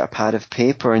just to get a pad of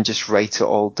paper and just write it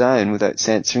all down without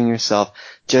censoring yourself,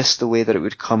 just the way that it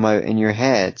would come out in your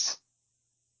head.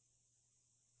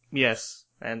 Yes,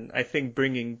 and I think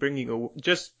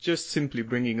just simply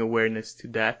bringing awareness to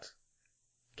that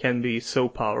can be so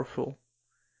powerful.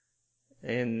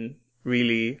 in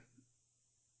really,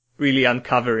 really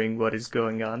uncovering what is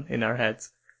going on in our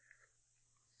heads.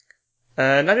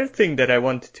 Another thing that I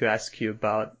wanted to ask you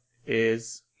about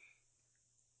is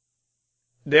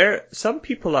some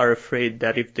people are afraid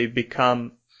that if they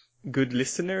become good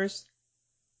listeners,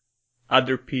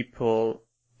 other people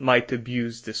might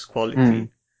abuse this quality.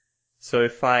 So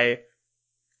if I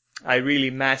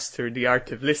really master the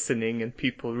art of listening and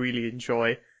people really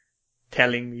enjoy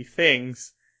telling me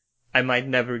things, I might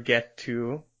never get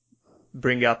to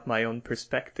bring up my own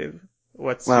perspective.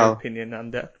 What's your opinion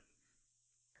on that?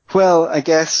 Well, I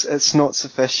guess it's not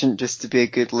sufficient just to be a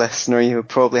good listener. You would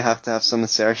probably have to have some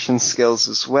assertion skills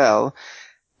as well.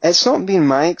 It's not been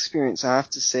my experience, I have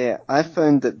to say. I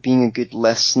found that being a good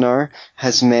listener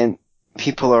has meant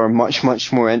people are much,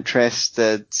 much more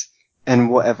interested in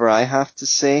whatever I have to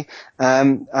say.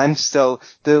 I'm still,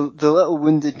 the little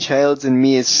wounded child in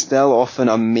me is still often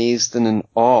amazed and in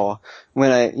awe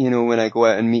when I go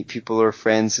out and meet people or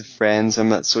friends of friends,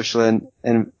 I'm at social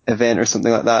event or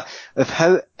something like that, of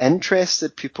how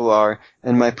interested people are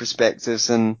in my perspectives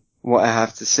and what I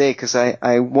have to say, because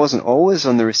I wasn't always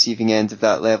on the receiving end of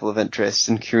that level of interest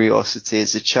and curiosity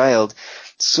as a child.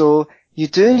 So you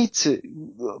do need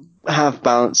to have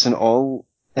balance in all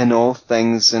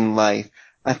things in life.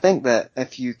 I think that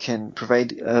if you can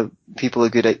provide people a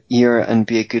good ear and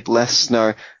be a good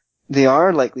listener, they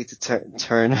are likely to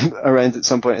turn around at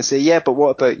some point and say, yeah, but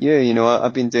what about you?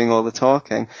 I've been doing all the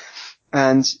talking.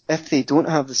 And if they don't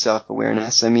have the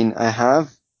self-awareness, I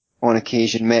have on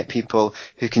occasion met people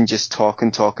who can just talk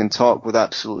and talk and talk with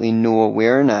absolutely no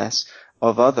awareness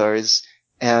of others.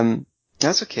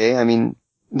 That's okay.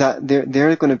 That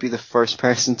they're going to be the first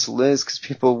person to lose because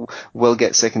people will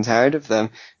get sick and tired of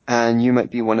them, and you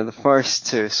might be one of the first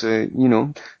to. So,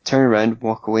 turn around,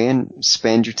 walk away, and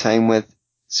spend your time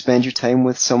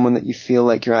with someone that you feel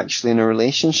like you're actually in a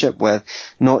relationship with,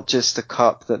 not just a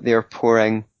cup that they're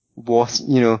pouring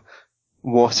water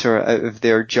out of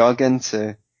their jug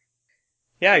into.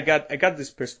 Yeah, I got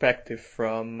this perspective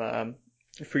from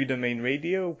Free Domain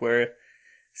Radio, where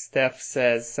Steph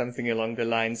says something along the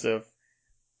lines of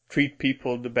treat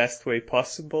people the best way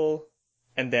possible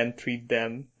and then treat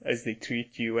them as they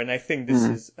treat you. And I think this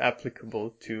is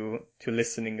applicable to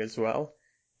listening as well.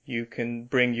 You can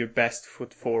bring your best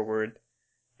foot forward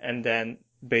and then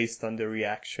based on the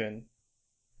reaction,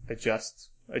 adjust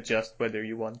whether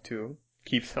you want to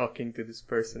keep talking to this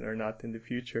person or not in the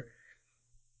future.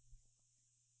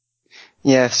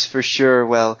 Yes, for sure.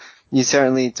 Well, you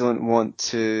certainly don't want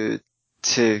to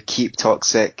keep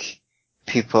toxic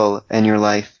people in your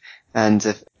life. And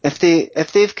if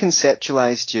they've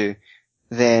conceptualized you,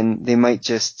 then they might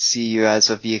just see you as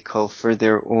a vehicle for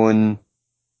their own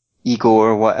ego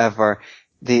or whatever.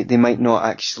 They might not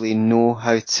actually know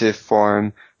how to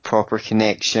form proper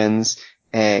connections.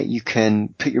 You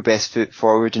can put your best foot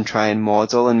forward and try and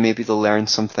model, and maybe they'll learn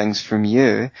some things from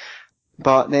you.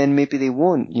 But then maybe they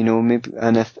won't, maybe,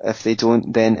 and if they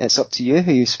don't, then it's up to you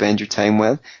who you spend your time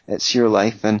with. It's your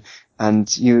life,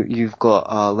 and you've got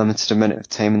a limited amount of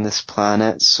time on this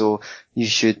planet, so you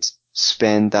should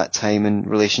spend that time in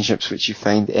relationships which you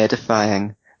find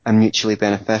edifying and mutually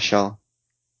beneficial.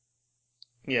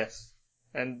 Yes.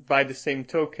 And by the same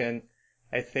token,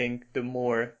 I think the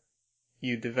more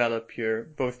you develop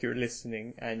both your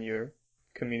listening and your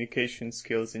communication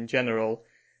skills in general,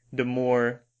 the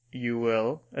more you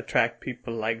will attract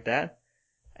people like that.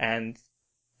 And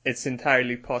it's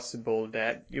entirely possible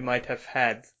that you might have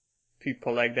had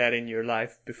people like that in your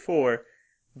life before,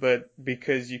 but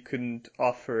because you couldn't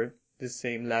offer the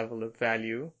same level of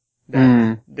value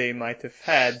that they might have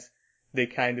had, they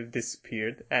kind of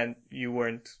disappeared, and you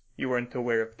weren't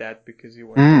aware of that because you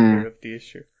weren't aware of the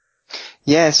issue.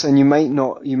 Yes, and you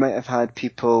might have had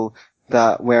people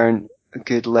that weren't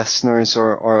good listeners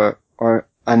or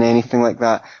and anything like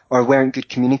that, or weren't good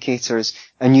communicators,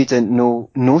 and you didn't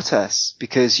notice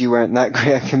because you weren't that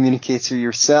great a communicator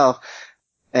yourself.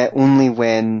 Only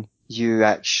when you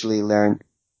actually learned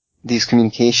these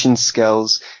communication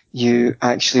skills, you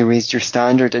actually raised your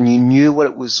standard and you knew what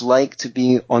it was like to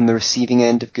be on the receiving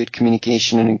end of good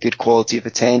communication and a good quality of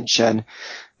attention.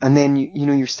 And then,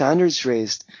 your standards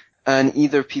raised, and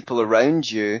either people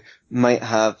around you might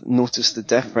have noticed the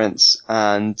difference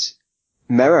and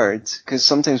mirrored, because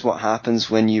sometimes what happens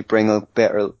when you bring a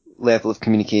better level of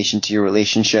communication to your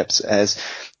relationships is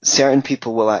certain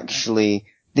people will actually,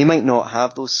 they might not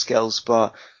have those skills,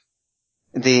 but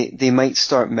they might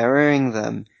start mirroring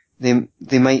them.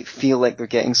 They might feel like they're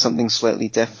getting something slightly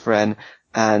different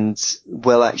and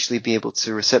will actually be able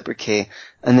to reciprocate.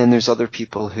 And then there's other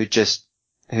people who just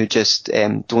who just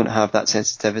don't have that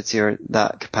sensitivity or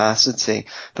that capacity.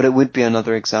 But it would be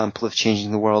another example of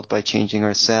changing the world by changing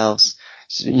ourselves.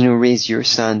 So, raise your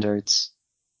standards.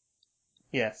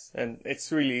 Yes, and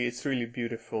it's really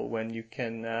beautiful when you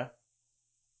can,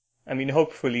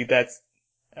 hopefully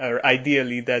or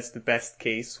ideally that's the best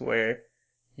case where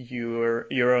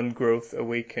your own growth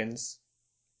awakens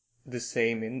the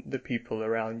same in the people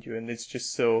around you, and it's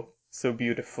just so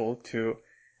beautiful to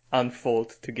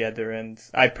unfold together. And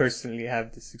I personally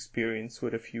have this experience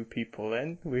with a few people,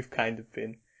 and we've kind of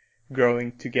been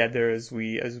growing together as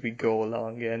we go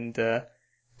along, and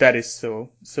that is so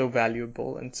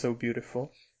valuable and so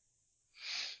beautiful.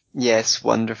 Yes,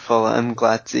 wonderful. I'm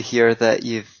glad to hear that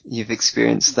you've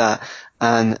experienced that,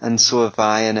 and so have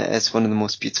I. And it is one of the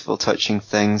most beautiful, touching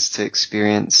things to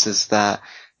experience is that,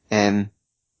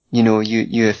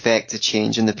 you affect a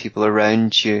change in the people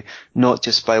around you, not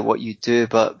just by what you do,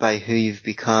 but by who you've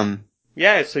become.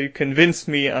 Yeah, so you convinced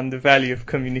me on the value of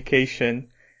communication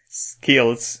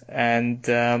skills, and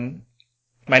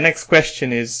my next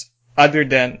question is, other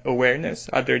than awareness,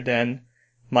 other than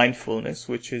mindfulness,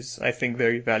 which is, I think,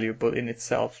 very valuable in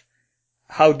itself,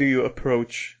 how do you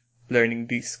approach learning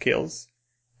these skills?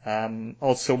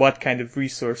 Also, what kind of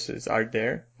resources are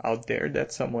there out there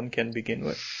that someone can begin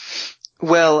with?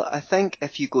 Well, I think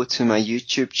if you go to my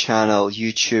YouTube channel,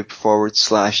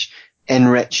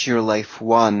 YouTube/Enrich Your Life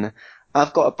 1,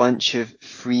 I've got a bunch of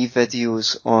free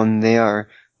videos on there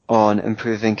on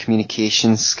improving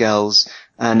communication skills.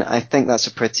 And I think that's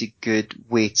a pretty good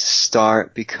way to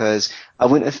start, because I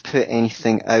wouldn't have put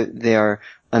anything out there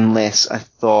unless I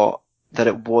thought that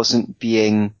it wasn't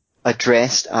being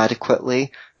addressed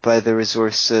adequately by the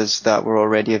resources that were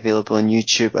already available on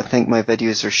YouTube. I think my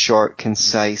videos are short,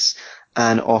 concise,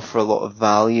 and offer a lot of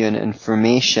value and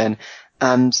information.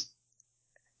 And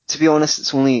to be honest,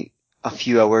 it's only a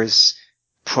few hours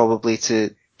probably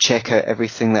to check out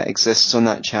everything that exists on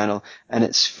that channel, and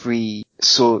it's free.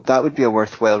 So that would be a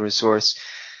worthwhile resource.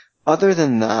 Other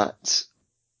than that,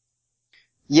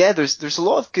 yeah, there's a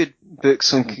lot of good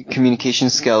books on communication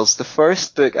skills. The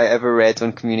first book I ever read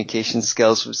on communication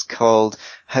skills was called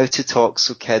How to Talk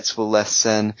So Kids Will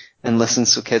Listen and Listen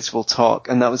So Kids Will Talk.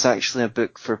 And that was actually a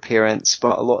book for parents,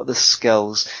 but a lot of the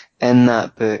skills in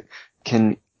that book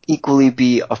can equally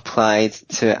be applied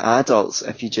to adults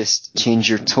if you just change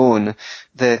your tone.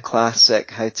 The classic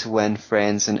How to Win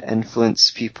Friends and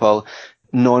Influence People,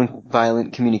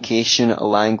 Non-Violent Communication, A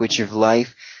Language of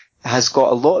Life, has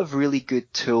got a lot of really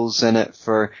good tools in it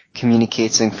for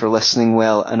communicating, for listening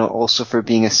well, and also for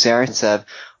being assertive.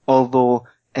 Although,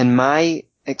 in my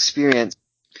experience,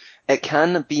 it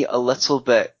can be a little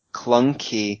bit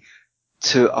clunky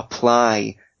to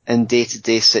apply in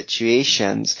day-to-day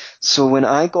situations. So when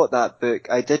I got that book,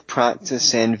 I did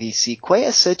practice NVC quite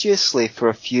assiduously for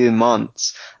a few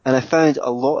months, and I found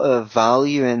a lot of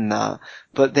value in that.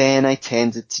 But then I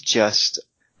tended to just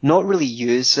not really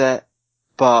use it,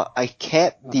 but I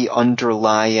kept the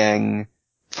underlying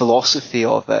philosophy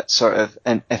of it, sort of,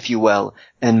 if you will,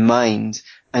 in mind,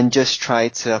 and just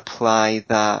tried to apply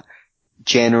that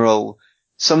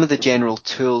some of the general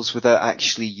tools without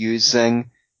actually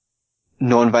using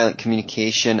nonviolent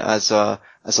communication as a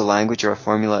language or a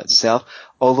formula itself.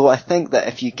 Although I think that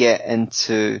if you get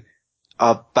into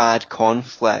a bad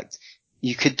conflict,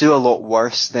 you could do a lot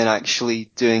worse than actually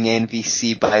doing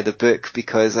NVC by the book,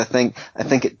 because I think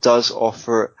it does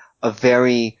offer a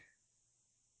very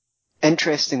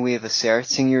interesting way of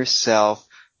asserting yourself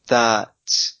that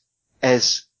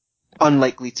is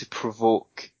unlikely to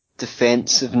provoke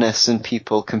defensiveness in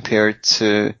people compared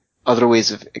to other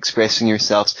ways of expressing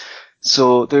yourselves.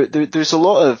 So there's a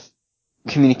lot of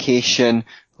communication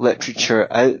literature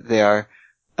out there,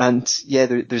 and yeah,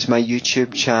 there's my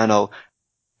YouTube channel.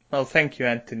 Well, thank you,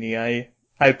 Anthony. I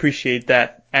appreciate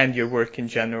that and your work in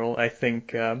general. I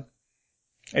think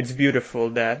it's beautiful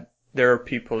that there are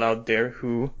people out there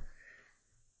who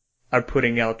are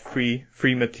putting out free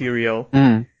material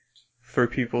for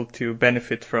people to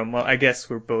benefit from. Well, I guess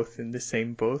we're both in the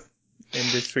same boat in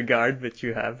this regard, but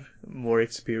you have more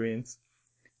experience.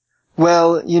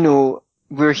 Well,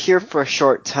 we're here for a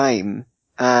short time,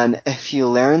 and if you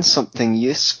learn something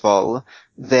useful,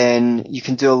 then you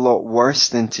can do a lot worse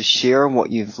than to share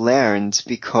what you've learned,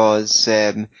 because,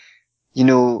 there's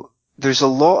a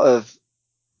lot of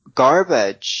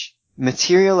garbage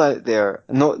material out there.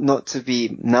 Not to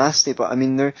be nasty, but I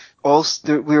mean, we're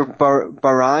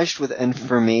barraged with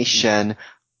information.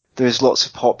 There's lots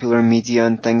of popular media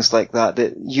and things like that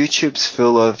YouTube's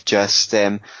full of just,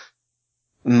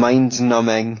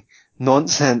 mind-numbing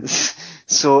nonsense.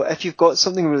 So if you've got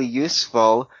something really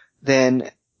useful,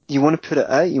 then, to put it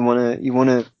out. You want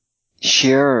to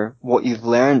share what you've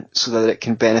learned so that it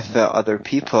can benefit other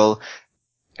people.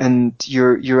 And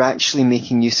you're actually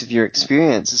making use of your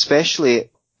experience, especially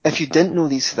if you didn't know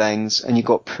these things and you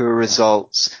got poor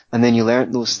results and then you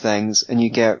learnt those things and you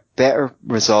get better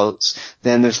results,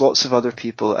 then there's lots of other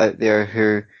people out there who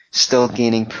are still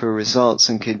gaining poor results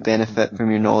and could benefit from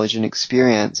your knowledge and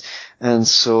experience. And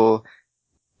so,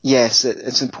 yes,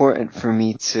 it's important for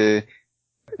me to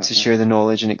share the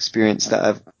knowledge and experience that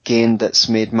I've gained that's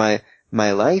made my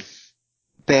life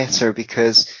better,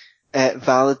 because it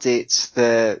validates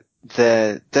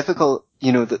the difficult,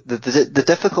 the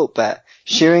difficult bit.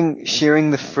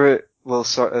 Sharing the fruit will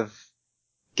sort of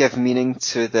give meaning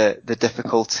to the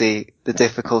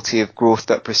difficulty of growth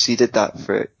that preceded that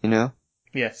fruit,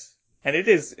 Yes. And it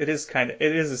is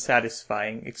a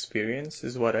satisfying experience,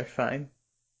 is what I find,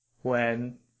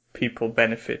 when people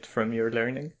benefit from your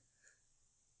learning.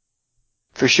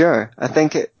 For sure. I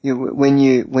think when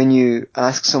you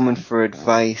ask someone for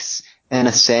advice, in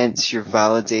a sense, you're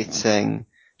validating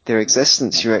their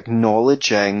existence. You're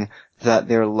acknowledging that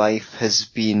their life has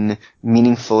been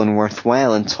meaningful and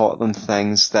worthwhile and taught them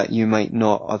things that you might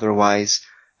not otherwise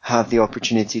have the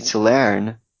opportunity to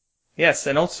learn. Yes,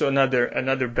 and also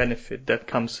another benefit that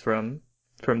comes from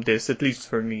this, at least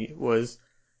for me, was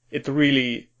it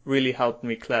really helped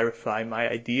me clarify my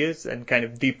ideas and kind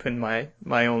of deepen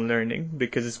my own learning,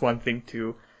 because it's one thing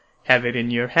to have it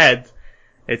in your head.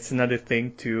 It's another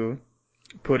thing to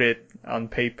put it on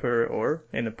paper or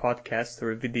in a podcast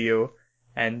or a video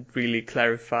and really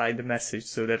clarify the message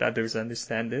so that others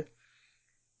understand it.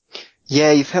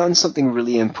 Yeah, you've hit on something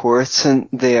really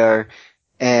important there.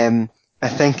 I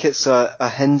think it's a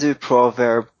Hindu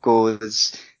proverb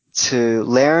goes, to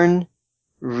learn,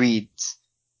 read,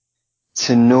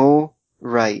 to know,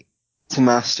 write, to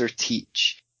master,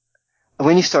 teach.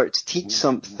 When you start to teach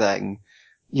something,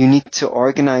 you need to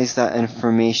organize that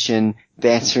information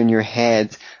better in your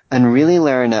head and really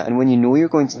learn it. And when you know you're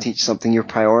going to teach something, your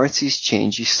priorities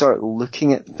change. You start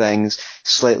looking at things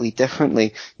slightly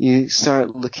differently. You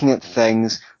start looking at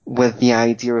things with the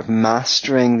idea of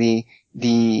mastering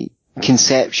the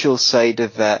conceptual side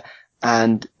of it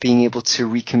and being able to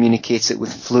recommunicate it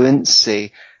with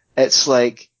fluency. It's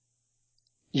like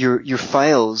your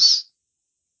files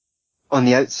on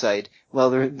the outside, well,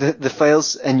 the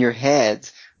files in your head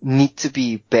need to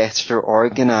be better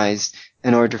organized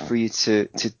in order for you to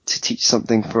teach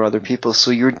something for other people.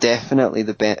 So you're definitely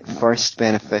the first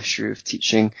beneficiary of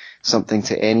teaching something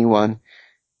to anyone.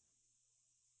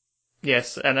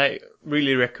 Yes, and I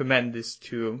really recommend this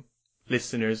to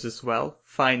listeners as well.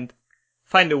 Find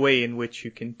a way in which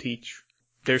you can teach.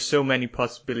 There's so many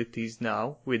possibilities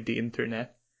now with the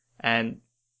internet, and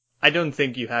I don't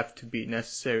think you have to be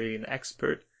necessarily an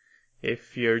expert.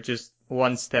 If you're just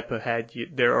one step ahead,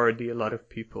 there are already a lot of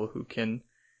people who can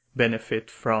benefit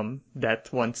from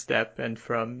that one step and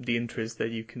from the interest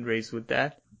that you can raise with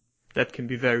that. That can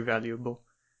be very valuable.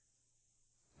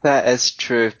 That is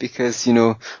true, because,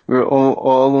 we're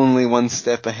all only one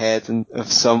step ahead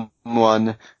of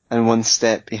someone and one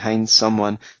step behind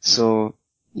someone. So,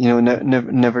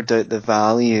 never doubt the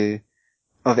value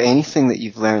of anything that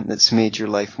you've learned that's made your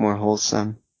life more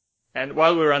wholesome. And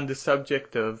while we're on the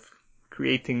subject of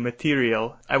creating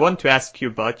material, I want to ask you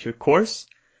about your course.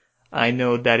 I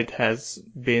know that it has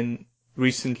been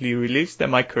recently released.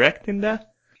 Am I correct in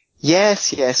that?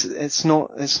 Yes. It's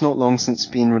not long since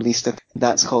being released.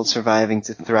 That's called Surviving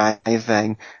to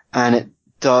Thriving, and it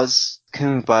does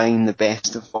combine the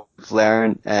best of what we've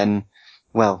learned in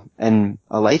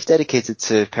a life dedicated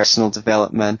to personal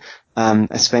development.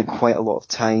 I spent quite a lot of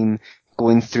time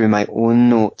going through my own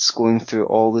notes, going through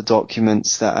all the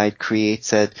documents that I'd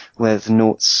created with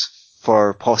notes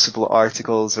for possible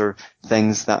articles or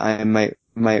things that I might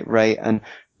write, and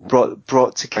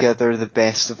brought together the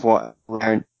best of what I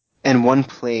learned in one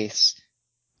place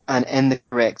and in the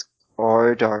correct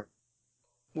order.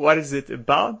 What is it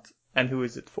about and who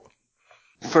is it for?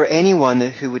 For anyone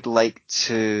who would like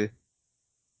to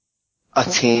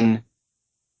attain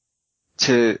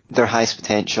to their highest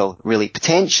potential,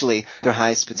 potentially their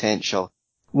highest potential.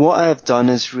 What I've done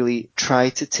is really try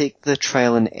to take the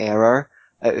trial and error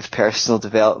out of personal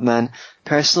development.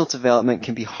 Personal development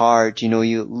can be hard.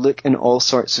 You look in all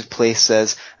sorts of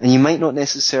places and you might not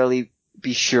necessarily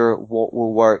be sure what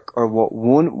will work or what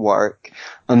won't work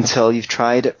until you've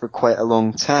tried it for quite a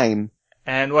long time.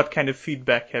 And what kind of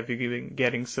feedback have you been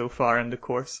getting so far in the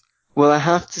course? Well, I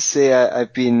have to say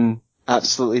I've been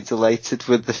absolutely delighted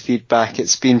with the feedback.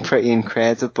 It's been pretty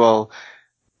incredible.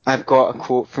 I've got a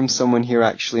quote from someone here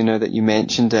actually, now that you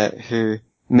mentioned it, who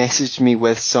messaged me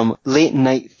with some late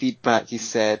night feedback. He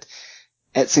said,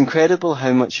 "It's incredible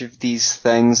how much of these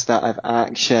things that I've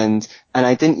actioned, and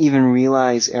I didn't even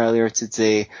realize earlier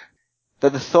today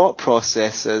that the thought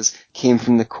processes came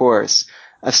from the course.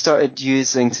 I've started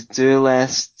using to-do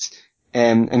lists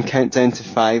and count down to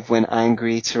 5 when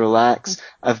angry to relax.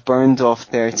 I've burned off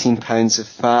 13 pounds of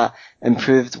fat,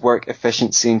 improved work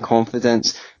efficiency and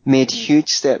confidence, made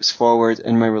huge steps forward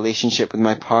in my relationship with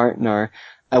my partner.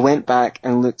 I went back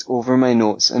and looked over my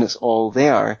notes and it's all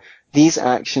there. These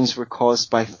actions were caused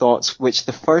by thoughts which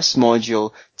the first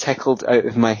module tickled out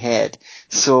of my head.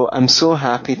 So I'm so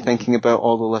happy thinking about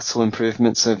all the little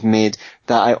improvements I've made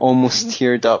that I almost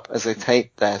teared up as I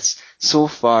typed this. So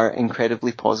far,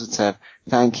 incredibly positive.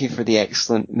 Thank you for the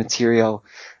excellent material."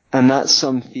 And that's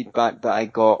some feedback that I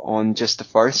got on just the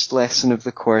first lesson of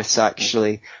the course,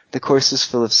 actually. The course is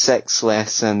full of 6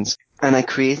 lessons, and I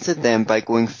created them by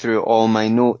going through all my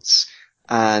notes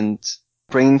and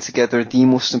bringing together the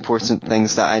most important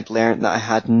things that I'd learned that I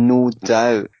had no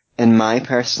doubt in my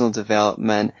personal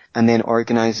development, and then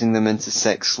organising them into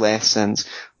 6 lessons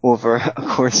over a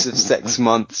course of 6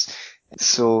 months.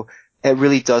 So it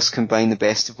really does combine the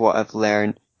best of what I've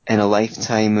learned in a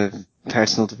lifetime of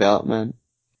personal development.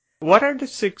 What are the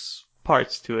 6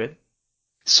 parts to it?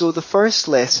 So the first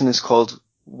lesson is called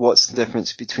 "What's the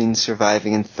Difference Between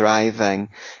Surviving and Thriving?"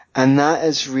 And that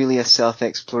is really a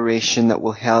self-exploration that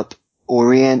will help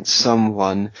orient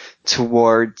someone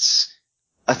towards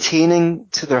attaining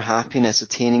to their happiness,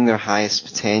 attaining their highest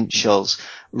potentials,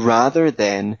 rather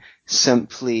than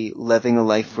simply living a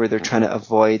life where they're trying to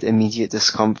avoid immediate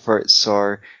discomforts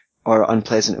or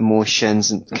unpleasant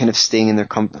emotions and kind of staying in their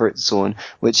comfort zone,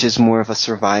 which is more of a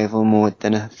survival mode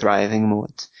than a thriving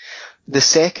mode. The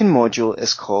second module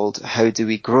is called "How Do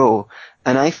We Grow?"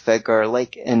 And I figure,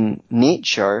 like in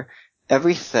nature,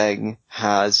 everything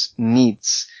has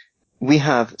needs. We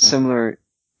have similar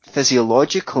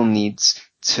physiological needs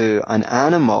to an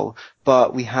animal,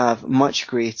 but we have much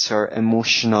greater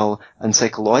emotional and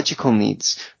psychological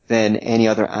needs than any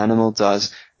other animal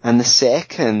does. And the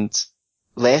second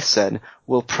lesson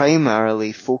will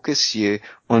primarily focus you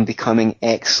on becoming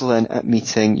excellent at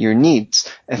meeting your needs.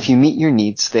 If you meet your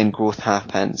needs, then growth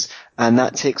happens. And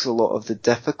that takes a lot of the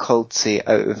difficulty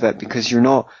out of it, because you're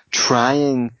not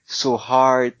trying so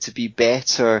hard to be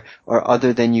better or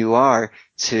other than you are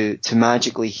to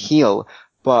magically heal,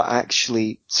 but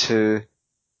actually to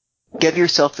give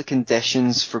yourself the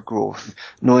conditions for growth,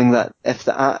 knowing that if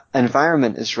the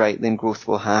environment is right, then growth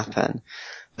will happen.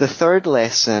 The third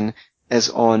lesson is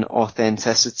on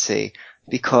authenticity,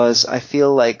 because I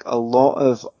feel like a lot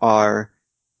of our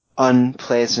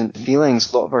unpleasant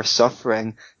feelings, a lot of our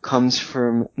suffering comes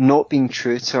from not being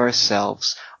true to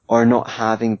ourselves or not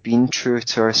having been true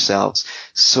to ourselves.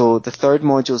 So the third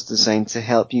module is designed to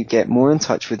help you get more in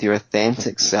touch with your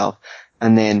authentic self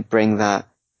and then bring that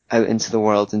out into the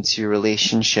world, into your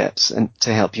relationships, and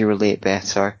to help you relate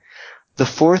better. The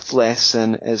fourth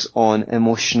lesson is on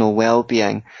emotional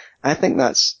well-being. I think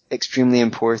that's extremely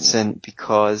important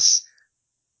because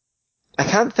I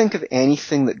can't think of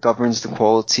anything that governs the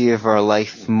quality of our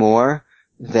life more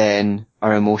than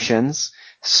our emotions.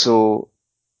 So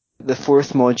the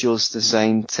fourth module is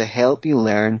designed to help you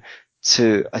learn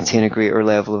to attain a greater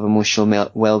level of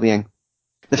emotional well-being.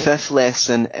 The fifth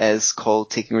lesson is called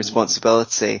Taking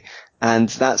Responsibility, and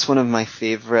that's one of my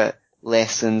favourite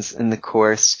lessons in the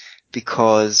course,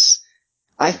 because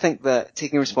I think that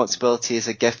taking responsibility is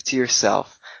a gift to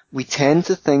yourself. We tend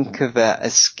to think of it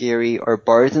as scary or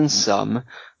burdensome,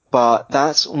 but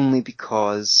that's only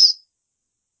because,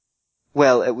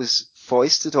 well, it was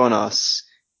foisted on us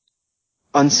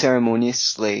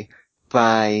unceremoniously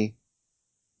by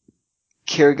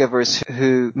caregivers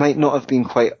who might not have been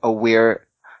quite aware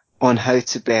on how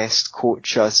to best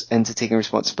coach us into taking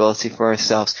responsibility for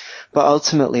ourselves. But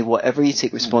ultimately, whatever you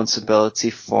take responsibility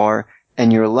for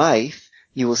in your life,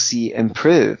 you will see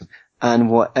improve. And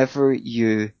whatever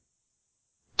you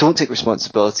don't take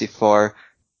responsibility for,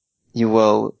 you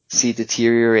will see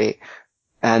deteriorate.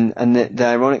 And the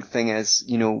ironic thing is,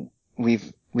 you know,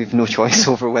 we've no choice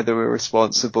over whether we're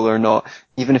responsible or not.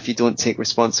 Even if you don't take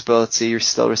responsibility, you're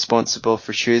still responsible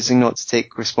for choosing not to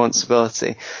take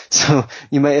responsibility. So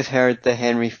you might have heard the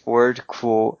Henry Ford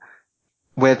quote,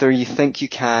 "Whether you think you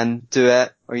can do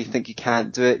it or you think you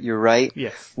can't do it, you're right."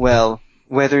 Yes. Well,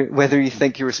 whether you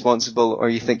think you're responsible or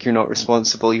you think you're not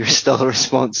responsible, you're still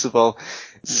responsible.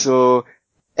 So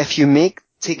if you make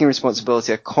taking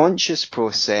responsibility a conscious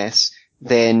process,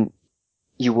 then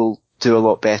you will do a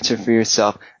lot better for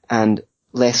yourself. And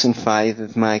lesson 5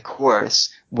 of my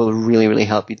course will really, really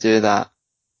help you do that.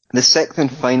 The sixth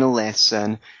and final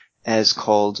lesson is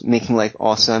called Making Life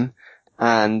Awesome,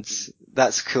 and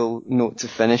that's a cool note to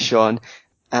finish on.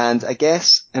 And I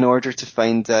guess in order to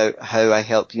find out how I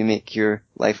help you make your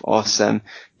life awesome,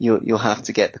 you'll have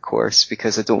to get the course,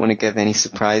 because I don't want to give any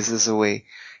surprises away.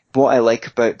 What I like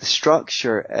about the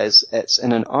structure is it's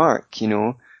in an arc, you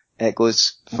know. It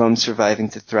goes from surviving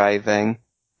to thriving,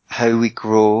 how we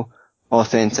grow,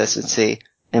 authenticity,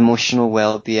 emotional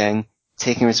well-being,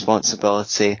 taking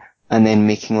responsibility, and then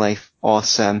making life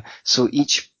awesome. So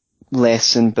each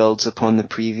lesson builds upon the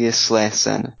previous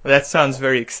lesson. That sounds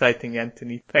very exciting,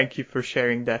 Anthony. Thank you for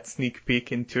sharing that sneak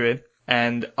peek into it.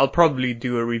 And I'll probably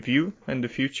do a review in the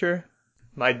future.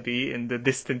 Might be in the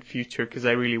distant future, because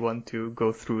I really want to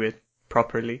go through it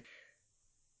properly.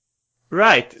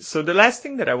 Right, so the last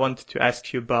thing that I wanted to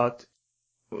ask you about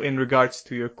in regards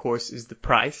to your course is the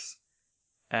price.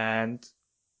 And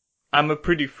I'm a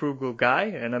pretty frugal guy,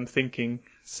 and I'm thinking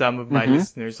some of my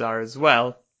listeners are as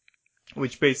well,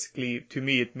 which basically, to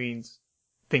me, it means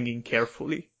thinking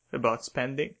carefully about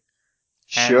spending.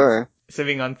 Sure. And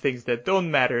saving on things that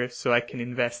don't matter so I can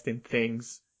invest in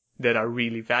things that are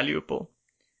really valuable.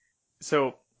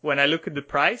 So when I look at the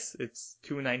price, it's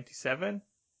 $297.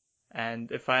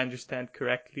 And if I understand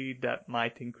correctly, that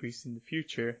might increase in the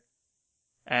future.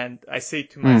 And I say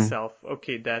to myself,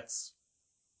 okay, that's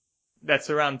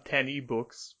around 10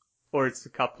 ebooks, or it's a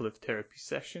couple of therapy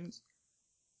sessions.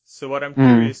 So what I'm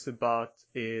curious about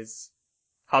is,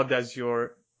 how does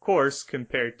your course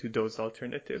compare to those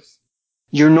alternatives?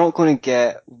 You're not going to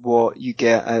get what you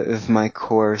get out of my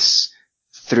course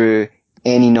through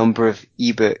any number of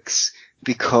ebooks,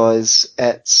 because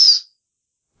it's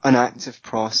an active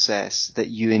process that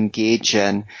you engage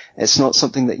in. It's not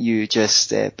something that you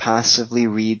just passively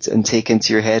read and take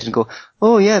into your head and go,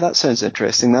 oh yeah, that sounds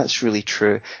interesting, that's really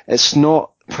true. It's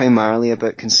not primarily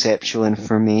about conceptual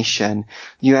information.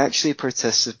 You actually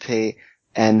participate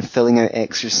in filling out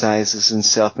exercises and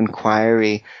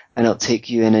self-inquiry, and it'll take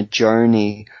you in a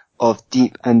journey of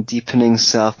deep and deepening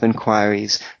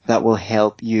self-inquiries that will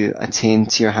help you attain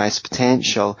to your highest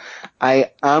potential. I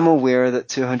am aware that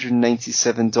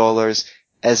 $297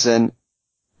 isn't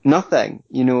nothing.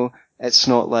 You know, it's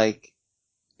not like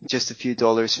just a few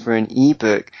dollars for an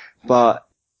ebook, but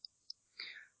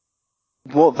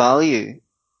what value?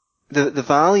 The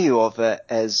value of it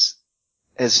is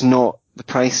not the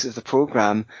price of the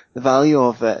program. The value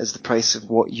of it is the price of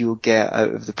what you'll get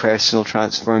out of the personal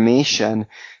transformation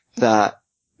that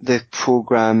the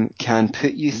program can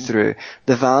put you through.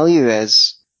 The value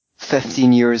is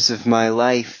 15 years of my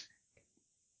life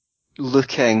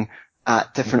looking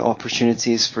at different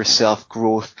opportunities for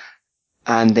self-growth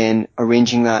and then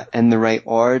arranging that in the right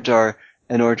order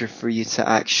in order for you to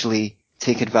actually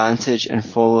take advantage and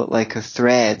follow it like a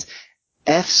thread.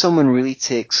 If someone really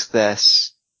takes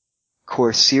this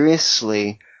course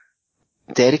seriously,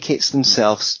 dedicates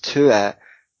themselves to it,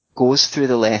 goes through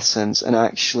the lessons and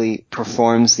actually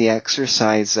performs the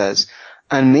exercises,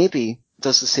 and maybe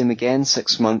does the same again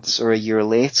 6 months or a year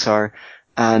later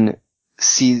and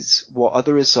sees what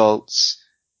other results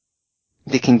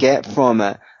they can get from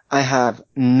it, I have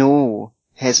no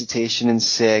hesitation in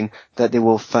saying that they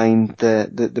will find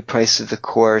the price of the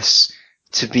course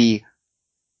to be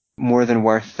more than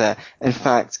worth it. In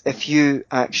fact, if you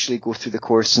actually go through the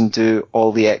course and do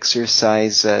all the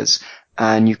exercises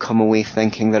and you come away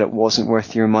thinking that it wasn't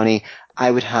worth your money,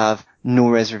 I would have no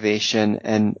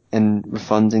reservation in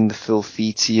refunding the full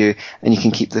fee to you, and you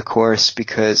can keep the course,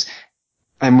 because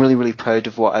I'm really, really proud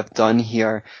of what I've done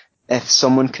here. If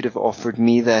someone could have offered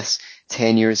me this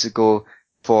 10 years ago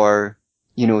for,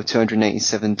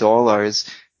 $297,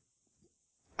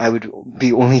 I would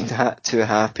be only too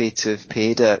happy to have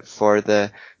paid it for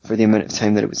the amount of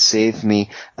time that it would save me.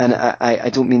 And I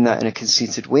don't mean that in a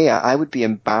conceited way. I would be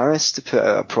embarrassed to put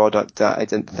out a product that I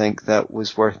didn't think that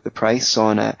was worth the price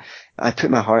on it. I put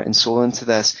my heart and soul into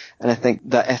this, and I think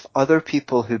that if other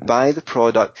people who buy the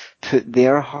product put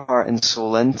their heart and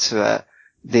soul into it,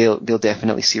 they'll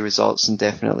definitely see results and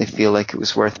definitely feel like it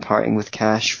was worth parting with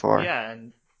cash for. Yeah,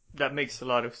 and that makes a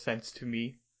lot of sense to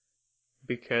me,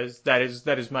 because that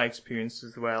is my experience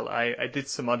as well. I did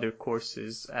some other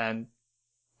courses, and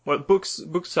well,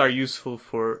 books are useful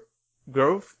for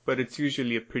growth, but it's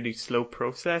usually a pretty slow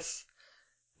process,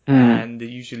 and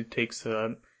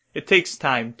it takes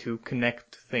time to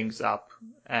connect things up.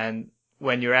 And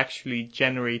when you're actually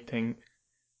generating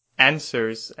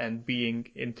answers and being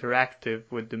interactive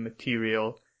with the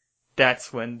material,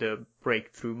 that's when the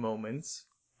breakthrough moments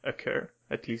occur.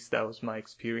 At least that was my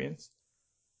experience.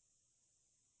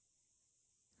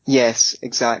 Yes,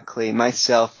 exactly.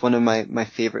 Myself, one of my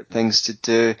favorite things to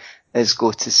do is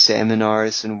go to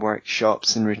seminars and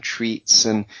workshops and retreats,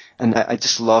 and I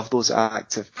just love those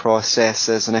active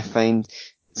processes, and I find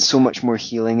so much more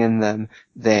healing in them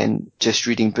than just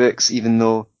reading books, even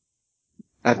though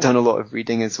I've done a lot of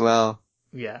reading as well.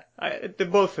 Yeah,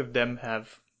 both of them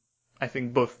have, I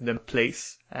think both of them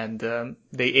place, and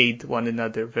they aid one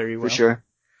another very well. For sure.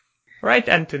 Right,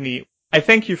 Anthony, I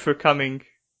thank you for coming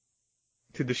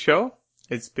to the show.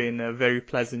 It's been a very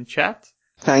pleasant chat.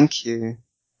 Thank you.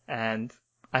 And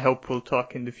I hope we'll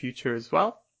talk in the future as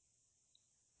well.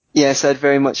 Yes, I'd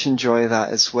very much enjoy that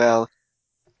as well.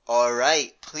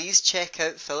 Alright, please check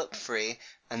out Philip Frey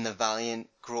and the Valiant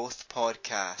Growth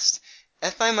Podcast.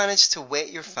 If I manage to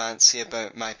whet your fancy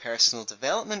about my personal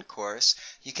development course,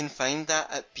 you can find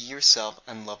that at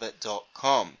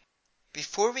beyourselfandloveit.com.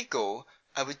 Before we go,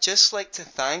 I would just like to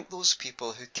thank those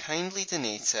people who kindly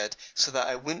donated so that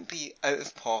I wouldn't be out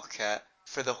of pocket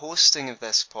for the hosting of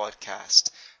this podcast.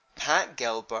 Pat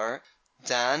Gilbert,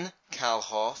 Dan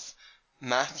Kalhoff,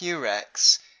 Matthew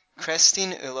Rex,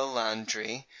 Christine Ulla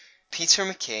Landry, Peter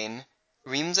McCain,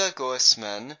 Reemda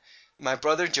Gosman, my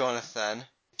brother Jonathan.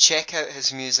 Check out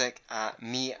his music at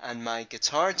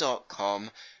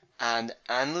meandmyguitar.com, and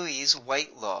Anne-Louise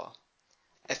Whitelaw.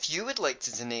 If you would like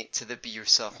to donate to the Be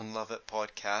Yourself and Love It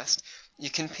podcast, you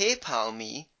can PayPal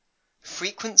me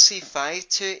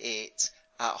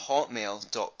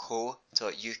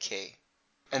frequency528@hotmail.co.uk.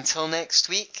 Until next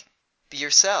week, be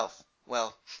yourself.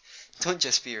 Well, don't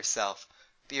just be yourself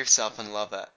and love it.